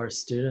lot of our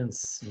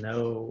students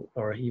know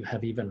or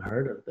have even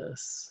heard of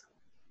this.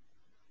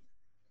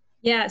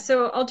 Yeah,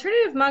 so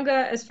alternative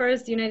manga, as far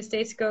as the United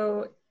States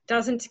go,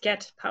 doesn't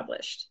get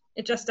published.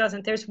 It just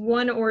doesn't. There's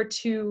one or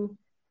two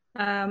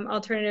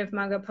alternative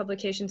manga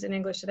publications in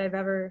English that I've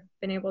ever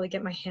been able to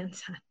get my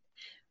hands on.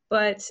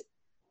 But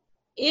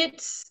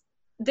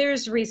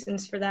there's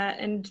reasons for that,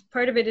 and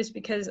part of it is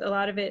because a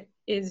lot of it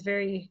is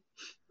very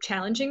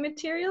challenging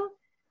material.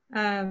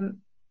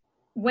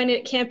 When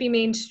it can't be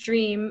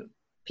mainstream,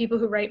 people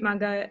who write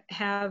manga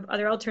have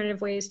other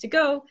alternative ways to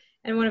go,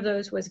 and one of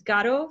those was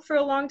Garo for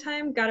a long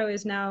time. Garo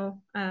is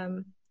now,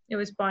 it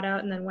was bought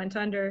out and then went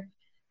under,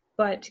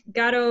 but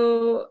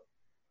Garo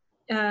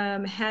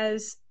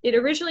it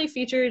originally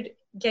featured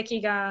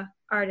Gekiga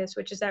artists,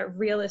 which is that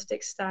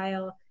realistic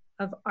style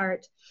of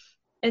art.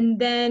 And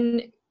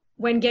then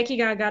when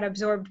Gekiga got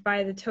absorbed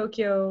by the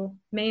Tokyo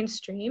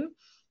mainstream,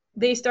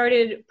 they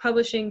started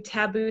publishing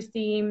taboo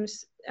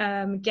themes,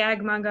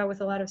 gag manga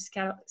with a lot of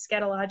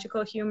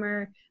scatological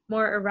humor,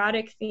 more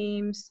erotic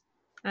themes.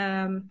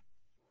 And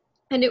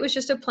it was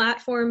just a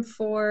platform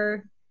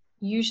for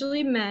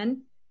usually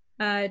men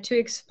to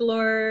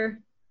explore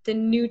the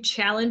new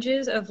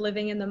challenges of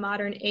living in the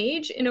modern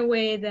age in a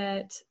way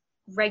that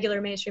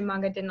regular mainstream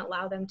manga didn't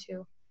allow them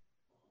to.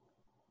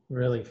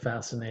 Really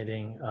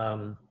fascinating.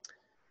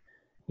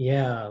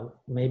 Yeah,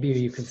 maybe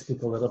you can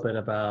speak a little bit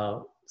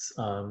about,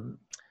 some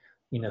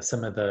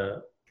of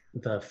the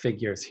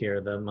figures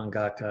here, the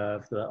mangaka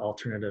of the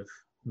alternative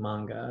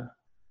manga.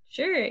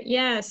 Sure,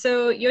 yeah.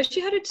 So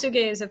Yoshiharu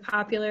Tsuge is a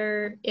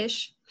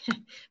popular-ish,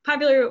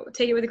 popular,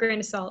 take it with a grain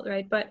of salt,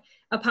 right? But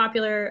a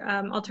popular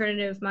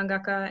alternative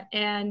mangaka.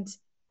 And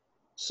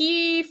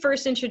he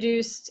first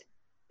introduced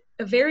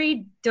a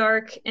very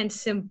dark and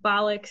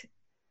symbolic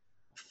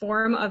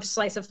form of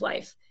slice of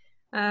life.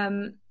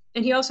 And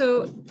he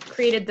also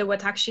created the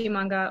Watakushi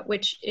manga,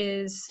 which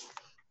is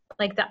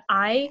like the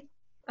I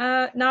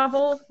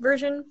novel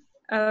version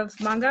of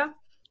manga.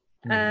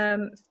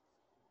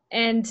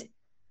 And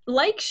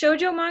like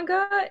shoujo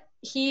manga,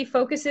 he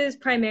focuses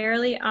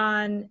primarily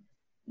on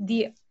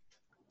the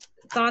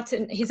thoughts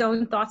and his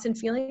own thoughts and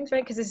feelings,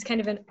 right? Because this is kind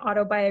of an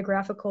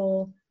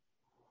autobiographical,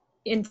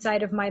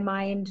 inside of my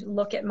mind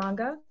look at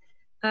manga.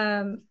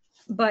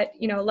 But,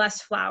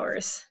 less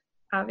flowers,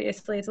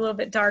 obviously. It's a little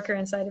bit darker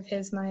inside of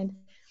his mind.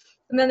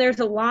 And then there's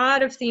a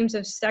lot of themes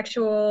of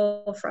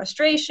sexual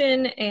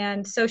frustration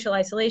and social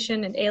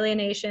isolation and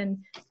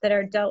alienation that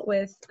are dealt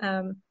with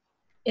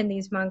in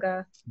these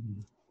manga.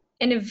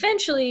 And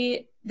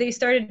eventually they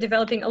started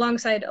developing,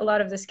 alongside a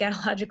lot of the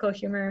scatological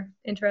humor,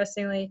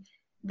 interestingly,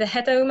 the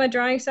hetauma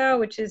drawing style,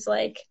 which is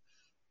like,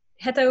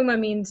 hetauma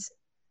means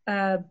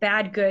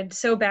bad good,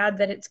 so bad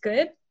that it's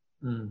good.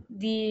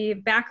 The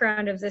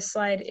background of this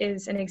slide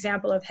is an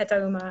example of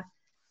hetauma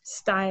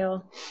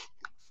style.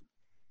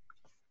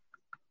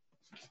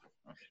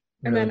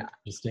 And really then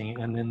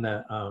interesting. And then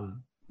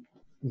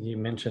you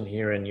mentioned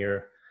here in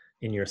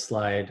your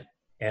slide,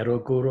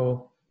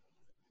 eroguro.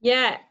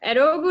 Yeah,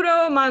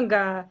 eroguro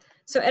manga.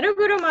 So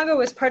eroguro manga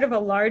was part of a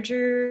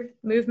larger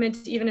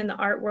movement, even in the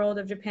art world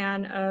of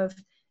Japan, of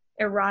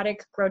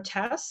erotic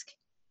grotesque.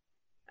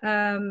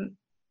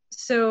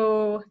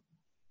 So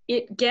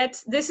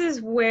this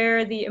is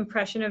where the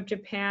impression of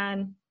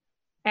Japan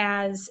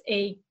as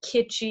a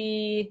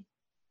kitschy,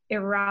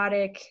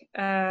 erotic,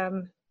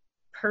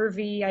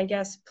 pervy, I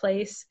guess,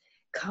 place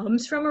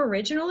comes from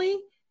originally.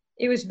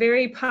 It was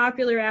very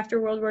popular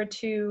after World War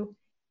II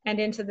and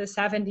into the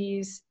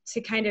 70s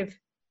to kind of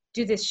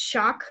do this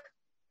shock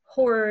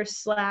horror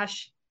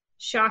 /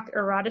 shock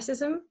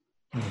eroticism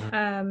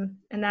And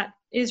that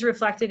is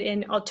reflected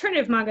in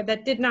alternative manga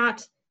that did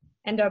not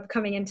end up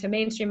coming into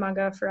mainstream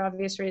manga for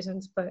obvious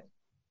reasons, but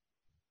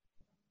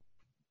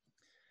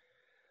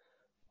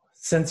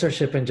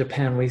censorship in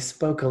Japan, we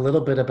spoke a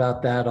little bit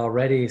about that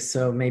already,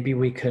 so maybe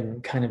we can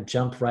kind of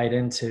jump right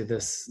into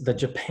this, the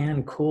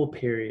Japan Cool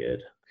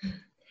period.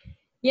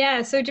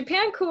 Yeah, so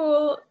Japan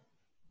Cool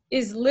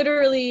is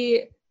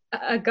literally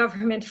a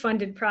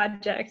government-funded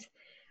project,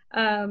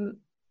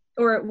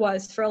 or it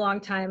was for a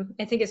long time.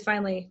 I think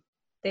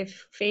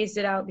they've phased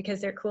it out because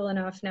they're cool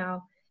enough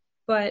now.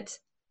 But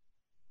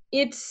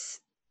it's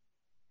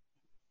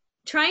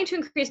trying to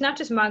increase not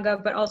just manga,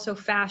 but also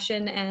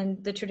fashion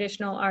and the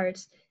traditional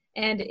arts.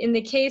 And in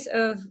the case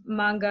of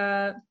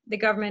manga, the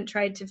government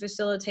tried to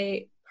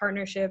facilitate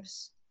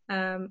partnerships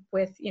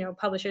with,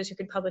 publishers who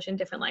could publish in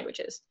different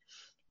languages.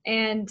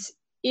 And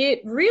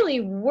it really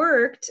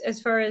worked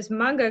as far as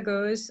manga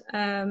goes.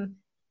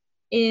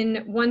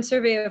 In one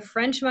survey of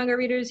French manga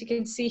readers, you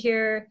can see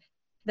here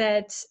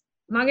that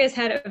manga has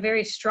had a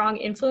very strong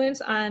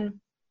influence on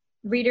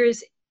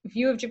readers'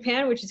 view of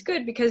Japan, which is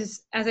good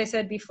because, as I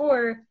said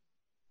before,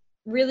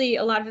 really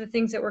a lot of the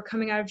things that were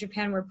coming out of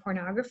Japan were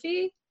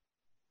pornography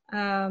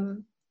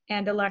and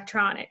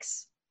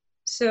electronics.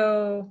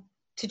 So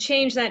to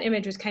change that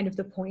image was kind of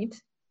the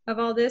point of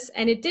all this,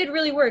 and it did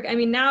really work. I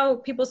mean, now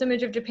people's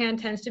image of Japan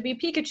tends to be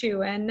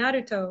Pikachu and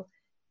Naruto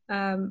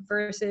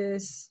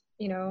versus,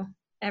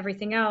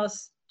 everything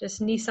else,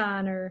 just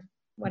Nissan or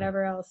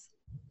whatever else.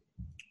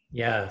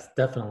 Yeah,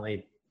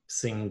 definitely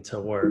seemed to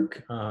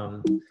work.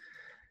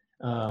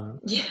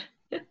 Yeah.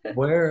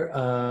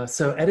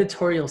 So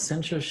editorial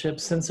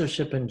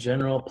censorship in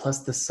general,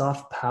 plus the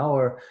soft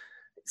power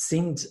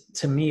seemed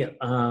to me,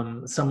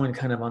 someone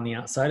kind of on the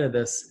outside of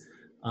this,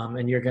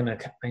 and you're gonna,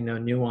 I know,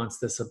 nuance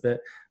this a bit,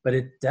 but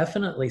it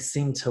definitely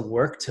seemed to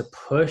work to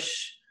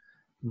push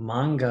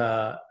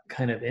manga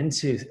kind of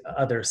into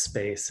other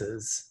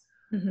spaces,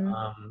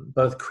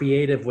 both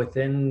creative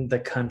within the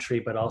country,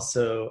 but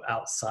also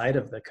outside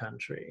of the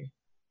country.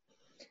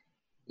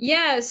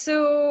 Yeah,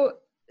 so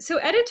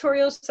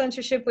editorial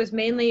censorship was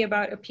mainly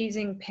about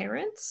appeasing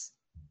parents,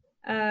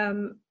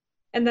 and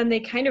then they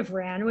kind of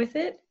ran with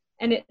it,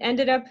 and it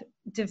ended up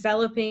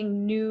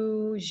developing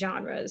new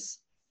genres.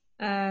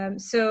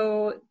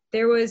 So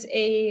there was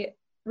a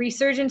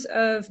resurgence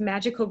of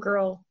magical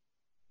girl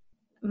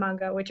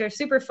manga, which are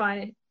super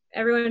fun.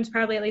 Everyone's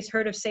probably at least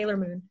heard of Sailor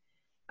Moon.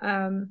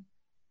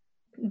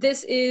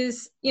 This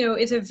is,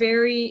 it's a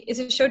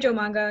shoujo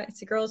manga.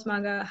 It's a girls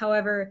manga.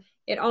 However,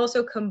 it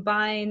also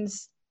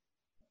combines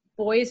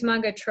boys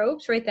manga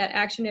tropes, right? That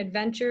action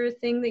adventure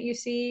thing that you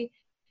see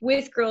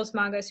with girls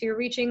manga. So you're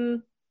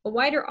reaching a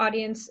wider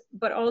audience,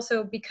 but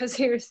also because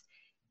there's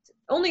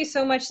only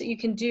so much that you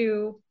can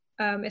do,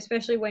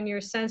 especially when you're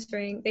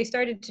censoring, they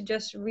started to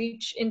just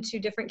reach into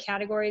different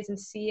categories and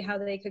see how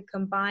they could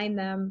combine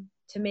them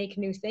to make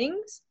new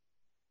things.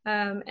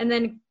 And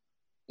then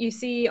you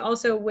see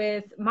also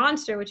with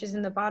Monster, which is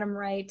in the bottom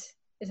right,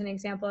 is an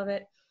example of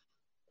it.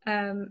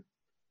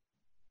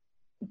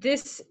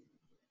 This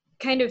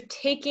kind of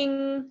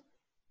taking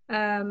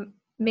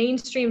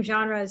mainstream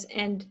genres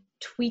and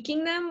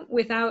tweaking them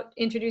without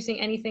introducing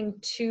anything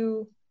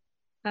too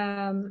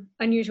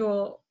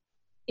unusual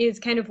is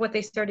kind of what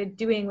they started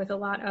doing with a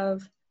lot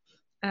of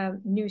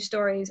new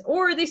stories,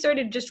 or they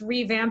started just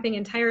revamping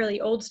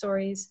entirely old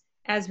stories,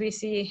 as we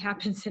see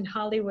happens in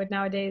Hollywood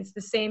nowadays,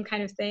 the same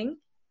kind of thing.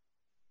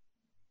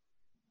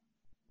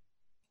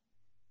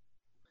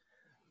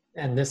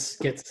 And this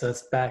gets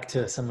us back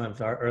to some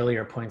of our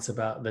earlier points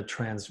about the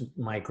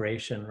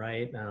transmigration,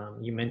 right?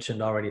 You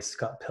mentioned already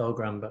Scott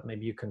Pilgrim, but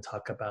maybe you can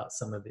talk about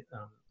some of the,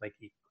 like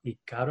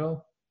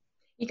Ikaro?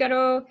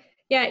 Ikaro,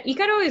 yeah,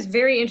 Ikaro is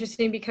very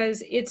interesting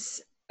because it's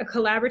a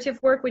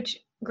collaborative work, which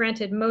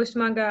granted, most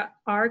manga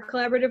are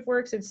collaborative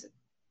works. It's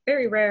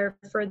very rare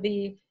for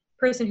the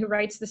person who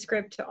writes the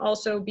script to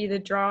also be the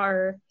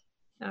drawer,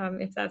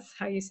 if that's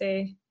how you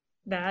say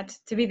that,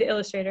 to be the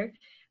illustrator.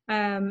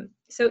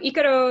 So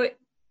Ikaro,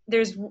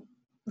 there's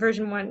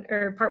version 1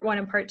 or part 1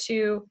 and part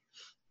 2.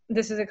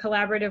 This is a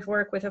collaborative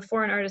work with a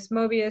foreign artist,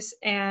 Mobius,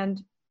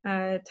 and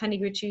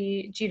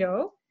Taniguchi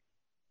Jiro.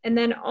 And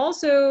then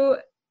also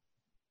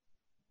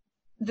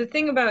the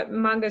thing about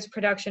manga's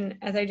production,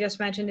 as I just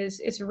mentioned, is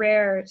it's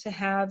rare to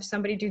have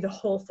somebody do the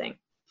whole thing.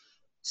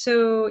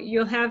 So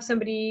you'll have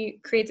somebody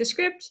create the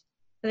script,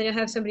 and then you'll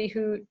have somebody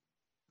who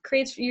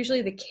creates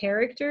usually the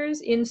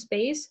characters in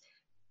space,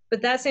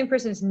 but that same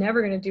person is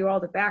never going to do all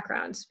the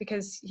backgrounds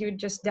because he would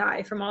just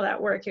die from all that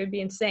work. It would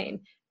be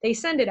insane. They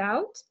send it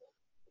out.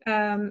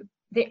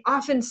 They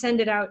often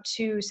send it out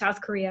to South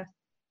Korea,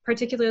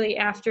 particularly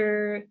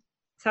after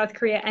South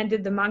Korea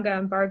ended the manga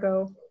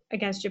embargo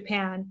against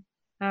Japan,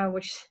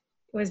 which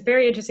was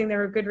very interesting. There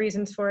were good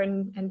reasons for it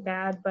and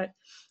bad, but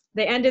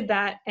they ended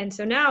that. And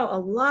so now a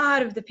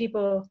lot of the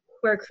people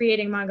who are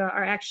creating manga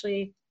are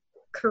actually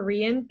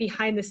Korean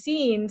behind the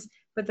scenes,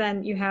 but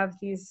then you have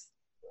these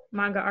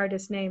manga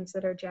artist names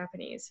that are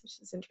Japanese,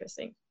 which is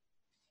interesting.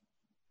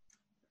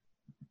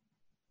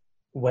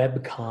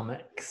 Web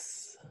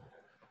comics.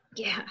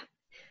 Yeah.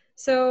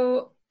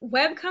 So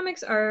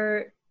webcomics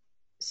are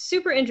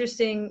super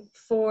interesting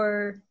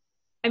for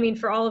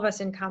all of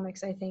us in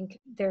comics. I think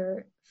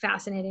they're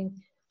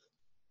fascinating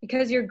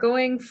because you're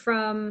going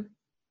from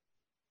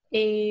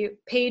a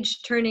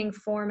page turning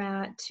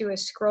format to a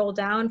scroll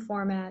down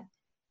format,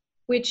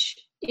 which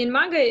in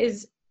manga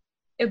is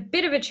a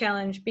bit of a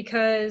challenge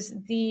because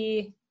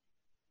the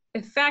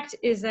effect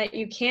is that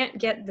you can't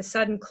get the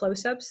sudden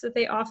close-ups that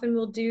they often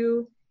will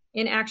do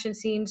in action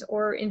scenes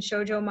or in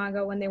shoujo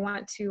manga when they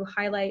want to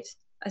highlight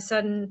a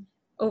sudden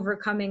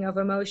overcoming of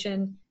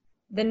emotion.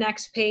 The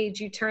next page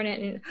you turn it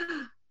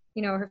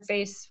and her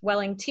face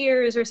welling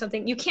tears or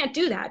something. You can't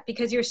do that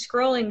because you're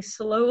scrolling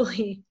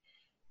slowly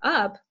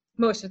up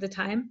most of the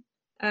time.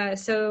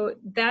 So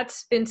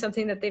that's been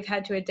something that they've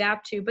had to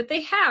adapt to, but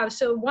they have.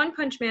 So One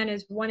Punch Man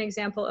is one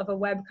example of a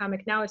web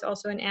comic. Now it's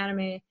also an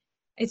anime.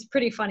 It's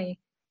pretty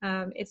funny.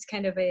 It's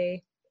kind of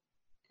a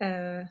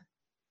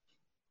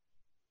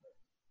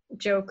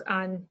joke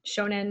on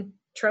shonen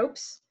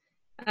tropes.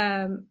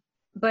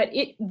 But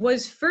it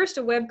was first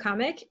a web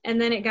comic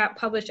and then it got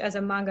published as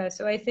a manga.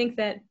 So I think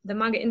that the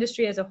manga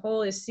industry as a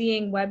whole is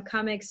seeing web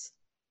comics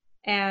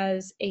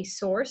as a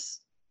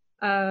source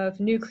of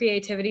new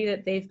creativity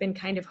that they've been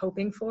kind of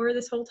hoping for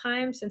this whole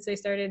time since they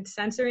started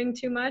censoring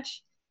too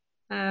much.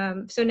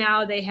 So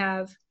now they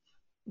have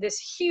this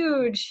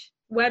huge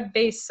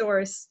web-based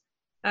source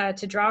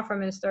to draw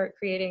from and start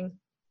creating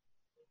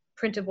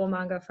printable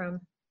manga from.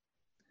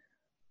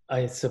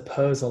 I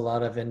suppose a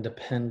lot of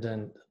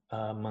independent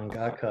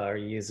mangaka are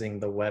using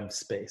the web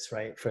space,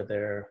 right, for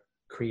their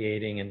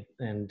creating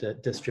and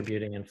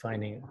distributing and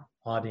finding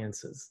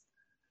audiences.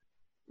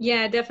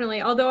 Yeah,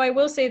 definitely. Although I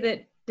will say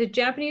that the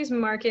Japanese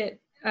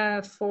market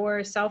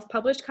for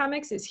self-published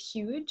comics is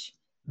huge.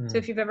 So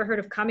if you've ever heard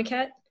of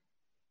Comiket,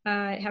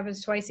 it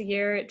happens twice a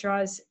year. It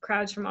draws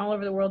crowds from all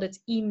over the world. It's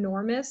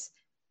enormous.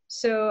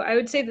 So I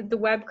would say that the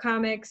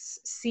webcomics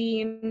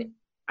scene,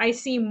 I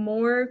see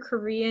more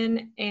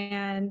Korean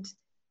and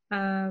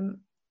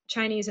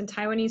Chinese and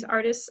Taiwanese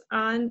artists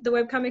on the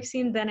webcomic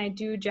scene than I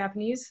do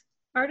Japanese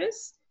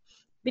artists,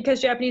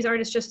 because Japanese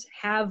artists just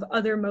have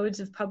other modes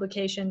of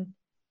publication,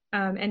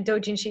 and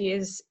doujinshi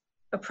is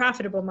a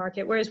profitable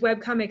market, whereas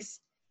webcomics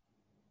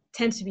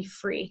tends to be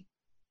free.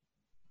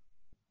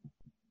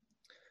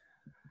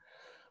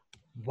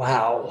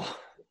 Wow.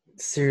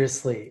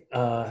 Seriously,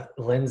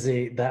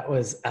 Lindsay, that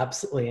was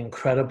absolutely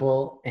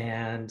incredible.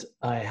 And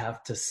I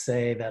have to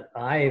say that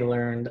I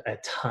learned a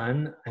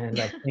ton, and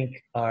I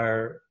think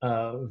our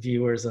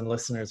viewers and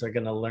listeners are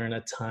going to learn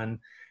a ton.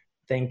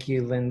 Thank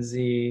you,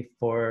 Lindsay,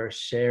 for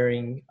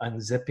sharing,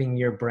 unzipping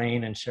your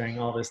brain and sharing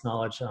all this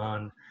knowledge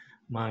on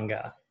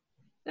manga.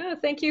 Oh,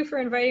 thank you for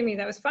inviting me.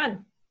 That was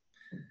fun.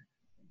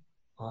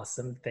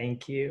 Awesome.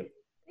 Thank you.